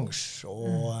og revansj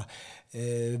og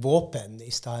våpen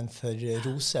i stedet for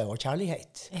rose og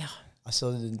kjærlighet. Ja.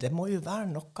 Altså, det må jo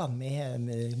være noe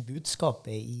med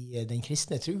budskapet i den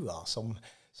kristne trua som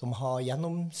som har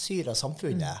gjennomsyret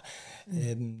samfunnet.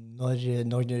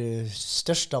 Når det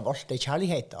største av alt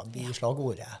kjærligheten blir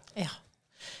slagordet.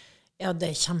 Ja,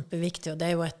 det kjempeviktig, og det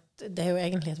er jo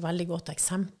egentlig et veldig godt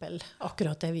eksempel,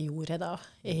 akkurat det vi gjorde da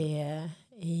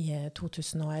i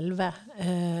 2011,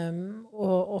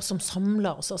 og som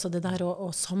samlet oss, altså det der å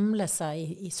samle seg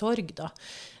i sorg da,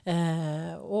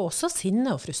 og også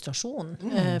sinne og frustrasjon,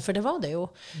 for det var det jo,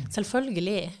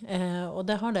 selvfølgelig, og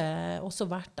det har det også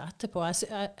vært etterpå,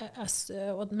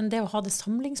 men det å ha det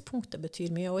samlingspunktet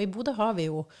betyr mye, og i Bodø har vi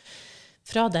jo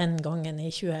fra den gangen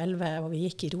i 2011, og vi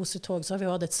gikk i rosetog, så har vi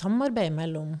jo hatt et samarbeid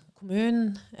mellom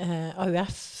kommunen,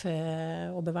 AUF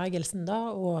og bevegelsen da,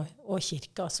 og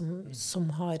kirka som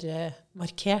har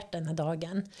markert denne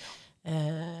dagen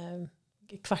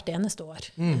hvert eneste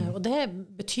år. Og det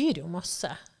betyr jo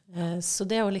masse. Så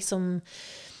det å liksom,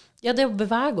 det å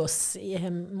bevege oss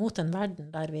mot en verden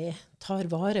der vi tar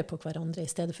vare på hverandre i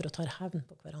stedet for å ta hevn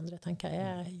på hverandre, tenker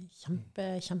jeg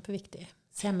kjempeviktig.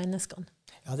 Se menneskene.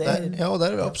 Og der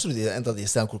er vi absolutt en av de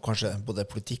stedene hvor kanskje både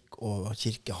politikk og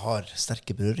kirke har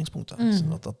sterke berøringspunkter.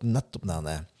 Sånn at nettopp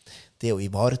det å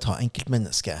ivareta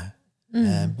enkeltmennesket,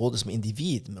 både som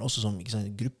individ, men også som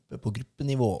gruppe, på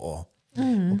gruppenivå, og på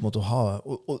en måte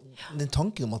og den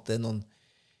tanken om at det er noen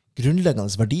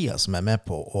grunnleggende verdier som er med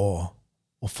på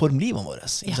å forme livet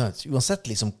vårt. Uansett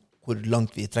liksom hvor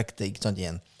langt vi trekker det, ikke sant, i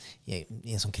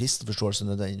en sånn kristen forståelse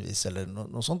nødvendigvis, eller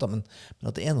noe sånt, men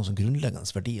at det er noen sånn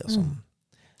grunnleggende verdier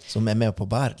som er med på å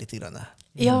bære litt grann.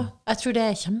 Ja, jeg tror det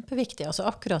er kjempeviktig, altså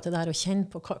akkurat det der å kjenne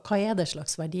på hva er det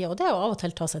slags verdier, og det er å av og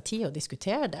til ta seg tid og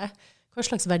diskutere det. Hva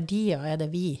slags verdier er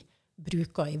det vi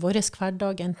bruker i vår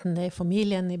hverdag, enten det er i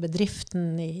familien, i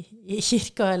bedriften, i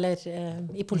kirka eller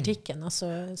i politikken.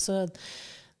 Altså, så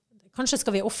kanskje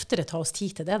skal vi oftere ta oss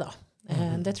tid til det da.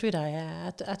 Det tror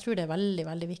jeg tror det er veldig,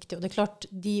 veldig viktig. Og det er klart,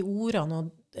 de ordene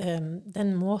og den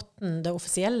måten det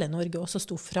offisielle Norge også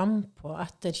stod frem på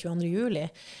etter 22. juli,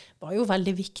 var jo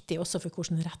veldig viktig også for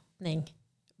hvilken retning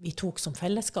vi tok som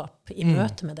fellesskap i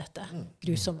møte med dette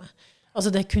grusomme.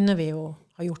 Altså det kunne vi jo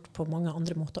ha gjort på mange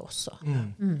andre måter også.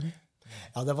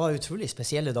 Ja, det var utrolig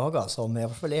spesielle dager som i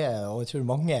hvert fall og jeg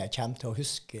tror mange kommer til å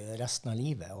huske resten av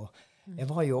livet. Og jeg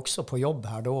var jo også på jobb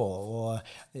her da,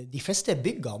 og de fleste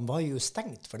byggene var jo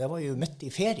stengt, for det var jo midt i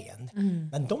ferien.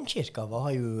 Men domkirka var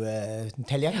jo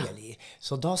tilgjengelig.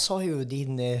 Så da sa jo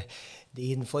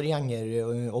din forgjenger,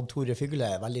 Odd Tore Fygle,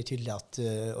 veldig tydelig at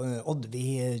Odd,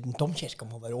 domkirka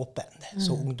må være åpen,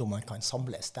 så ungdommen kan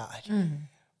samles der.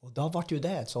 Og da ble jo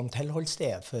det et sånn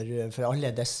tilholdssted for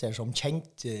alle disse som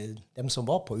kjente dem som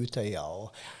var på Utøya, og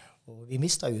vi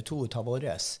mistet jo 2 av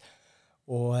våres.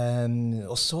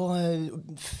 Og så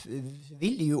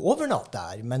vil de jo overnatte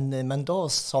der, men da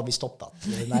sa vi stopp at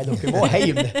nei, dere må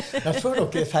hjem. Men før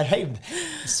dere fer hjem,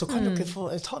 så kan dere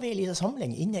ta en liten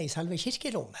samling inne i selve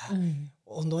kirkerommet.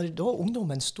 Og når da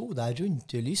ungdommen sto der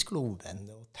rundt lysgloben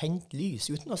og tenkte lys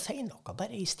uten å si noe,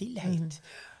 bare i stillhet,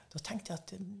 da tenkte jeg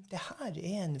at det her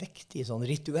er en viktig sånn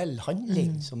rituell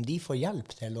handling som de får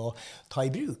hjelp til å ta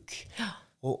i bruk.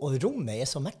 Og rommet er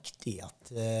så mektig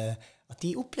at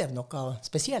de opplever noe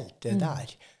spesielt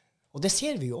der. Og det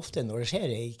ser vi jo ofte når det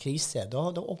skjer en krise. Da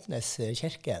åpnes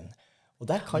kirken, og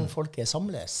der kan folket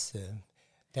samles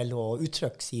til å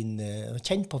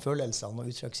kjenne på følelsene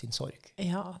og uttrykke sin sorg.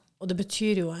 Ja, og det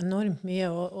betyr jo enormt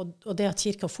mye, og det at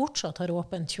kirka fortsatt har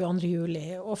åpent 22. juli,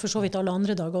 og for så vidt alle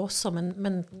andre dager også,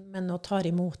 men å ta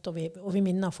imot, og vi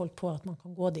minner folk på at man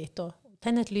kan gå dit og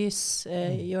tenne et lys,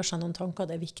 gjøre seg noen tanker,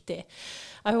 det er viktig.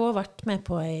 Jeg har jo også vært med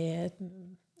på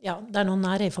der noen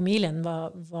nære i familien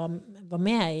var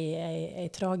med i en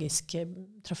tragisk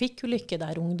trafikkulykke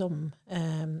der ungdom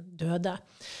døde.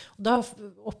 Og da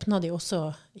åpnet de også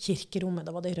kirkerommet,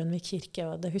 da var det i Rønvik kirke,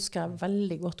 og det husker jeg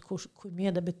veldig godt hvor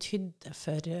mye det betydde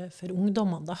for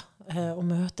ungdommene da, å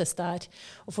møtes der,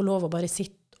 og få lov å bare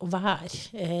sitte og være.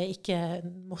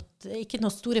 Ikke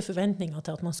noen store forventninger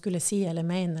til at man skulle si eller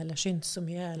mene eller synes så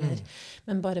mye,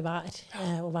 men bare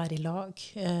være og være i lag.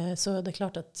 Så det er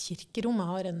klart at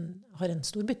kirkerommet har en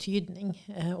stor betydning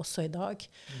også i dag.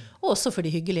 Og også for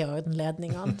de hyggelige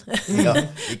anledningene. Ja,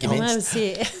 ikke minst.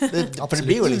 For det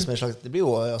blir jo liksom en slags,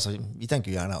 vi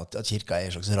tenker jo gjerne at kirka er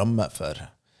en slags ramme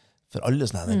for alle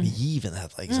sånne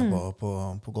begivenheter, ikke sant,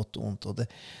 på godt og ondt. Og det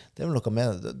er vel noe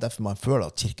med derfor man føler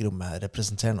at kirkerommet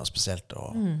representerer noe spesielt.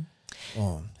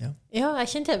 Ja, jeg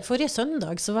kjente forrige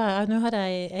søndag, nå har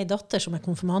jeg en datter som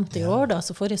konfirmant i år, da,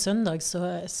 så forrige søndag så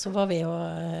var vi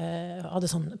og hadde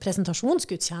sånn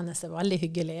presentasjonsgudstjeneste, veldig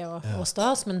hyggelig og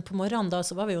stas, men på morgenen da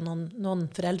så var vi jo noen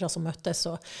foreldre som møttes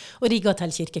og rigget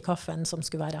til kirkekaffen som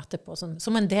skulle være etterpå,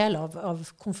 som en del av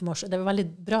konfirmasjon. Det var veldig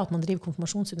bra at man driver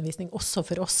konfirmasjonsundervisning også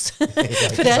for oss,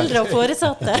 foreldre og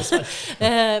foresatte.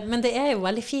 Men det jo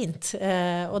veldig fint,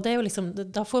 og det jo liksom,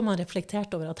 da får man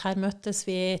reflektert over at her møttes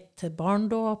vi til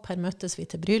barndåp, her møttes vi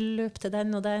til bryllup, til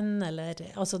den og den, eller,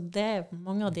 altså det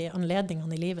mange av de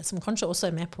anledningene i livet som kanskje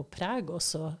også med på å prege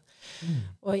oss,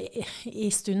 og i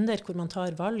stunder hvor man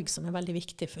tar valg som veldig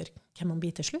viktig for hvem man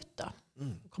blir til slutt da,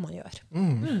 hva man gjør.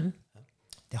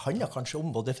 Det handler kanskje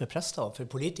om både for prester og for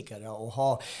politikere å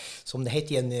ha, som det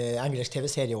heter i en engelsk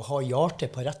TV-serie, å ha hjertet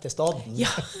på rette staden.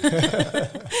 Ja,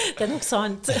 det nok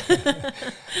sant.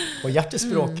 Og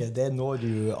hjertespråket, det når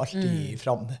du alltid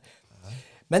fram.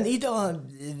 Men Ida,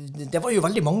 det var jo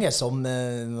veldig mange som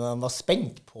var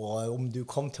spent på om du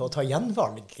kom til å ta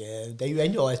gjenvalg. Det jo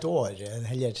enda et år,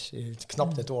 heller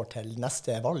knapt et år til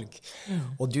neste valg.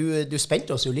 Og du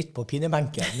spente oss jo litt på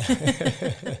pinebenken.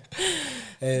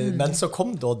 Men så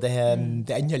kom da det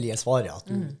endelige svaret, at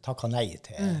du takket nei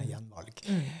til gjenvalg.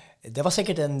 Det var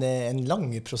sikkert en lang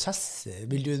prosess.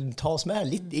 Vil du ta oss med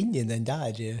litt inn i den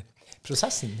der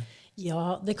prosessen?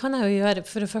 Ja, det kan jeg jo gjøre.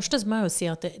 For det første så må jeg jo si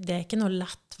at det ikke noe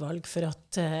lett valg, for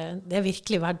at det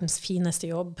virkelig verdens fineste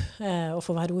jobb å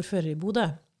få være ordfører i Bodø.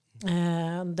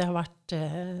 Det har vært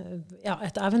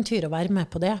et eventyr å være med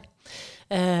på det.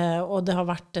 Og det har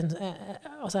vært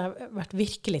altså jeg har vært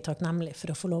virkelig takknemlig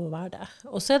for å få lov å være det.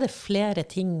 Og så det flere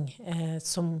ting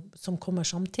som kommer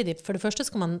samtidig. For det første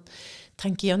skal man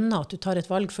tenke gjennom at du tar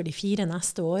et valg for de 4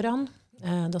 neste årene.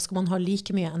 Da skal man ha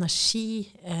like mye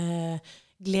energi,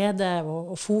 glede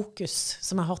og fokus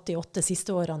som jeg har hatt de 8 siste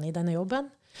årene i denne jobben.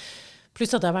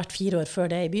 Pluss at jeg har vært 4 år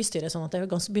før det i bystyret, sånn at det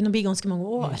begynner å bli ganske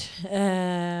mange år.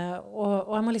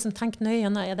 Og jeg må liksom tenke nøye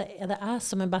gjennom, er det jeg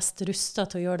som best rustet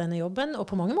til å gjøre denne jobben? Og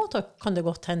på mange måter kan det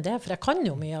godt hende det, for jeg kan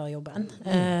jo mye av jobben.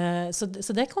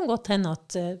 Så det kan godt hende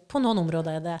at på noen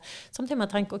områder det. Samtidig må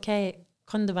jeg tenke, ok,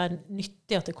 kan det være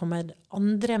nyttig at det kommer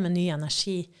andre med ny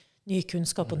energi, ny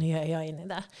kunnskap og nye øyne inn i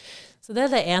det? Så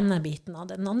det det ene biten av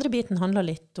det. Den andre biten handler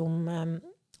litt om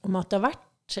at det har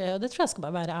vært, og det tror jeg skal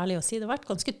bare være ærlig å si, det har vært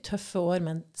ganske tøffe år,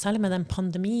 særlig med den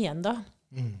pandemien da,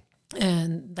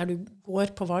 der du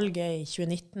går på valget i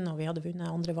 2019, og vi hadde vunnet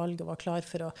andre valg og var klar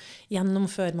for å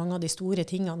gjennomføre mange av de store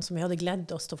tingene som vi hadde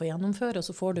gledd oss til å få gjennomføre, og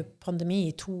så får du pandemi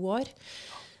i 2 år,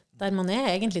 der man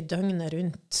egentlig døgnet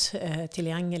rundt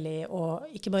tilgjengelig,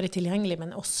 og ikke bare tilgjengelig,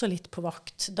 men også litt på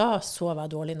vakt. Da sov jeg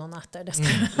dårlig noen etter, det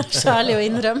skal jeg være særlig å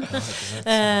innrømme.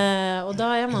 Og da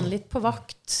man litt på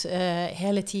vakt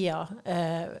hele tiden,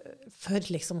 for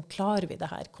liksom, klarer vi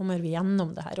det her? Kommer vi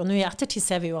gjennom det her? Og nå i ettertid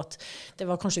ser vi jo at det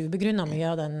var kanskje ubegrunnet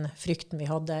mye av den frykten vi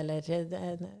hadde, eller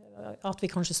at vi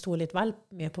kanskje sto litt vel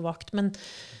mye på vakt. Men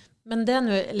det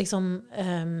nå liksom...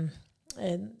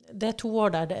 det 2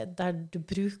 år der du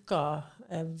bruker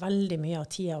veldig mye av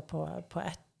tida på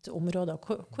et område,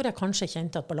 hvor jeg kanskje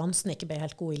kjente at balansen ikke ble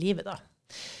helt god i livet da.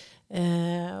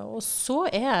 Og så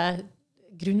jeg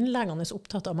grunnleggende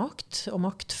opptatt av makt og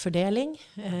maktfordeling.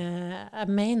 Jeg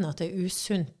mener at det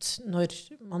usunt når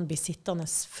man blir sittende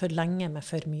for lenge med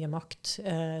for mye makt.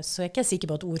 Så jeg ikke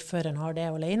sikker på at ordføreren har det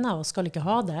alene, og skal ikke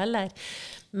ha det heller.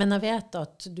 Men jeg vet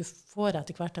at du får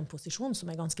etter hvert en posisjon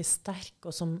som ganske sterk,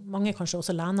 og som mange kanskje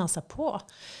også lener seg på.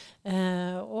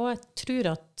 Og jeg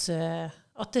tror at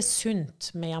det sunt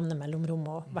med jevne mellomrom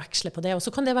å veksle på det. Og så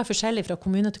kan det være forskjellig fra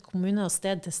kommune til kommune og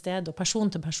sted til sted og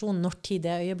person til person når tid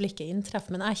det øyeblikket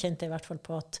inntreffer. Men jeg kjente i hvert fall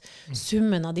på at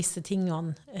summen av disse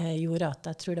tingene gjorde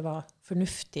at jeg tror det var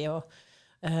fornuftig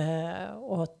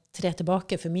å tre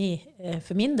tilbake for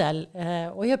min del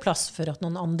og gjøre plass for at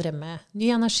noen andre med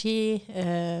ny energi,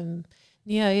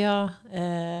 nye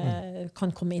øyne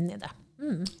kan komme inn i det.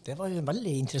 Det var jo en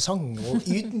veldig interessant og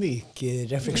ydmyk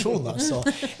refleksjon. Altså.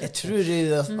 Jeg tror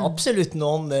absolutt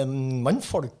noen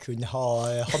mannfolk kunne ha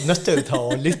hatt nytte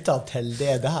av å lytte til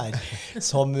det der,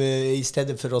 som i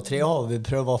stedet for å tre av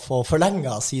prøver å få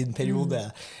forlenget sin periode,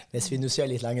 hvis vi nå ser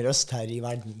litt lenger øst her i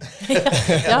verden.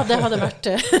 Ja, det hadde vært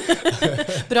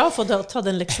bra å få ta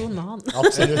den leksjonen med han.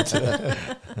 Absolutt.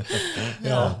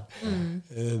 Ja.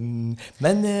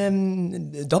 Men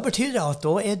da betyr det at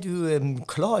da du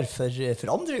klar for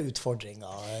andre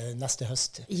utfordringer neste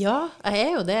høst? Ja, jeg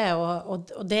jo det,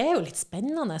 og det jo litt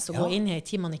spennende å gå inn i en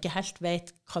tid man ikke helt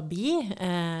vet hva blir.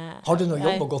 Har du noe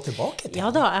jobb å gå tilbake til?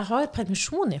 Ja da, jeg har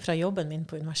permisjon fra jobben min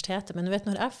på universitetet, men du vet,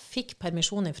 når jeg fikk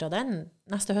permisjon fra den,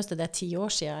 neste høst det 10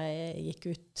 år siden jeg gikk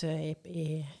ut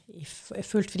i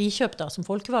fullt frikjøp da, som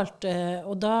folkevalgt,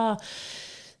 og da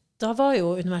var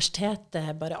jo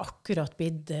universitetet bare akkurat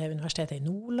blitt universitetet i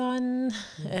Nordland.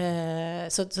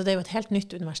 Så det er jo et helt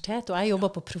nytt universitet. Og jeg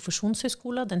jobber på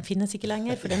profesjonshøyskolen. Den finnes ikke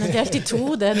lenger, for den delt i 2.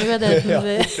 Nå det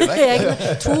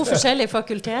 2 forskjellige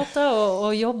fakulteter,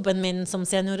 og jobben min som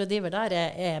seniorrådgiver der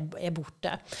er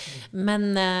borte.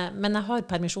 Men jeg har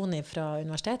permisjon fra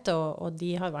universitetet, og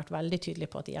de har vært veldig tydelige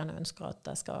på at de gjerne ønsker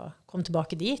at jeg skal komme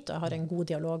tilbake dit, og jeg har en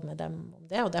god dialog med dem om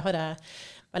det, og det har jeg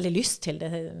veldig lyst til. Det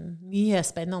er mye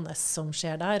spennende som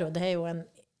skjer der, og det er jo en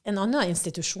annen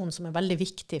institusjon som er veldig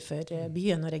viktig for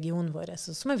byen og regionen vår,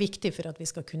 som er viktig for at vi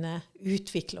skal kunne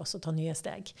utvikle oss og ta nye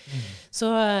steg. Så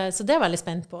det er veldig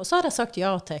spent på. Og så har jeg sagt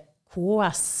ja til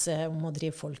KS om å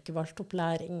drive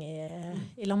folkevalgtopplæring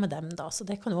i lag med dem da, så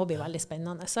det kan også bli veldig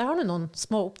spennende. Så jeg har noen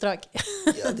små oppdrag.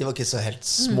 Ja, de var ikke så helt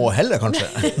små heller, kanskje,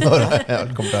 når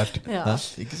alt kom til alt. Ja.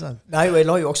 Ikke sant? Nei, og jeg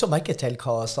la jo også merke til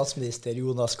hva statsminister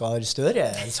Jonas Gahr Støre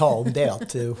sa om det,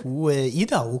 at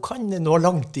Ida, hun kan nå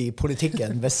langt i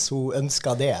politikken hvis hun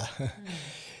ønsker det.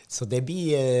 Så det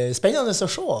blir spennende å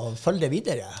se og følge det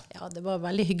videre. Ja, det var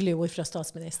veldig hyggelige ord fra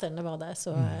statsministeren, det var det.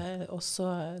 Og så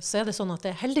er det sånn at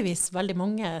det er heldigvis veldig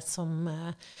mange som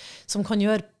kan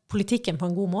gjøre politikken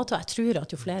på en god måte, og jeg tror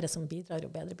at jo flere som bidrar,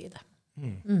 jo bedre blir det.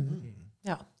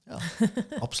 Ja. Ja,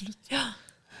 absolutt.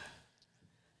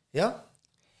 Ja.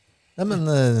 Nei, men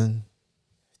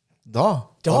da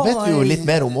vet vi jo litt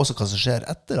mer om også hva som skjer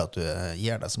etter at du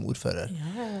gir deg som ordfører.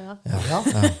 Ja.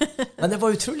 Men det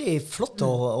var utrolig flott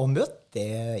å møte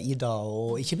Ida,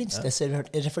 og ikke minst disse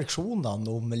refleksjonene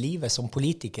om livet som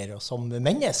politiker og som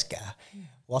menneske.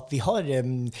 Og at vi har,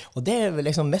 og det er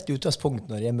liksom mitt utgangspunkt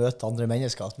når jeg møter andre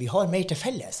mennesker, at vi har mer til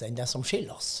felles enn det som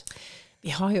skiller oss.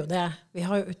 Vi har jo det. Vi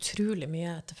har jo utrolig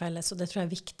mye til felles, og det tror jeg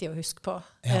er viktig å huske på.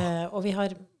 Og vi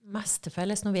har mest til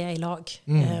felles når vi er i lag,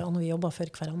 og når vi jobber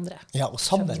for hverandre. Ja, og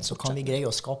sammen så kan vi greie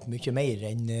å skape mye mer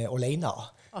enn alene.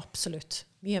 Absolutt.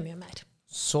 Mye, mye mer.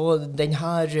 Så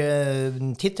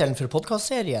denne titelen for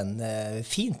podcastserien,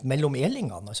 fint mellom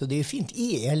elingene, altså det er jo fint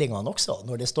i elingene også,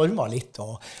 når det stormer litt,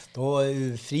 og da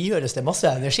frigjøres det masse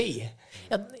energi.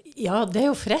 Ja, det er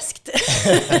jo freskt.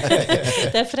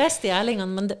 Det er freskt i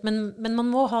elingene, men man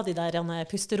må ha de der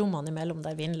pusterommene imellom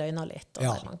der vinden løgner litt, og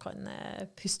der man kan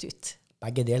puste ut.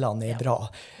 Begge delene er bra.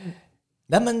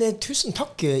 Nei, men tusen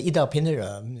takk, Ida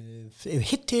Pinnerød.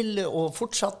 Hittil og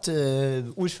fortsatt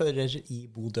ordfører i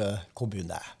Bodø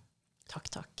kommune. Takk.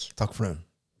 Takk for det.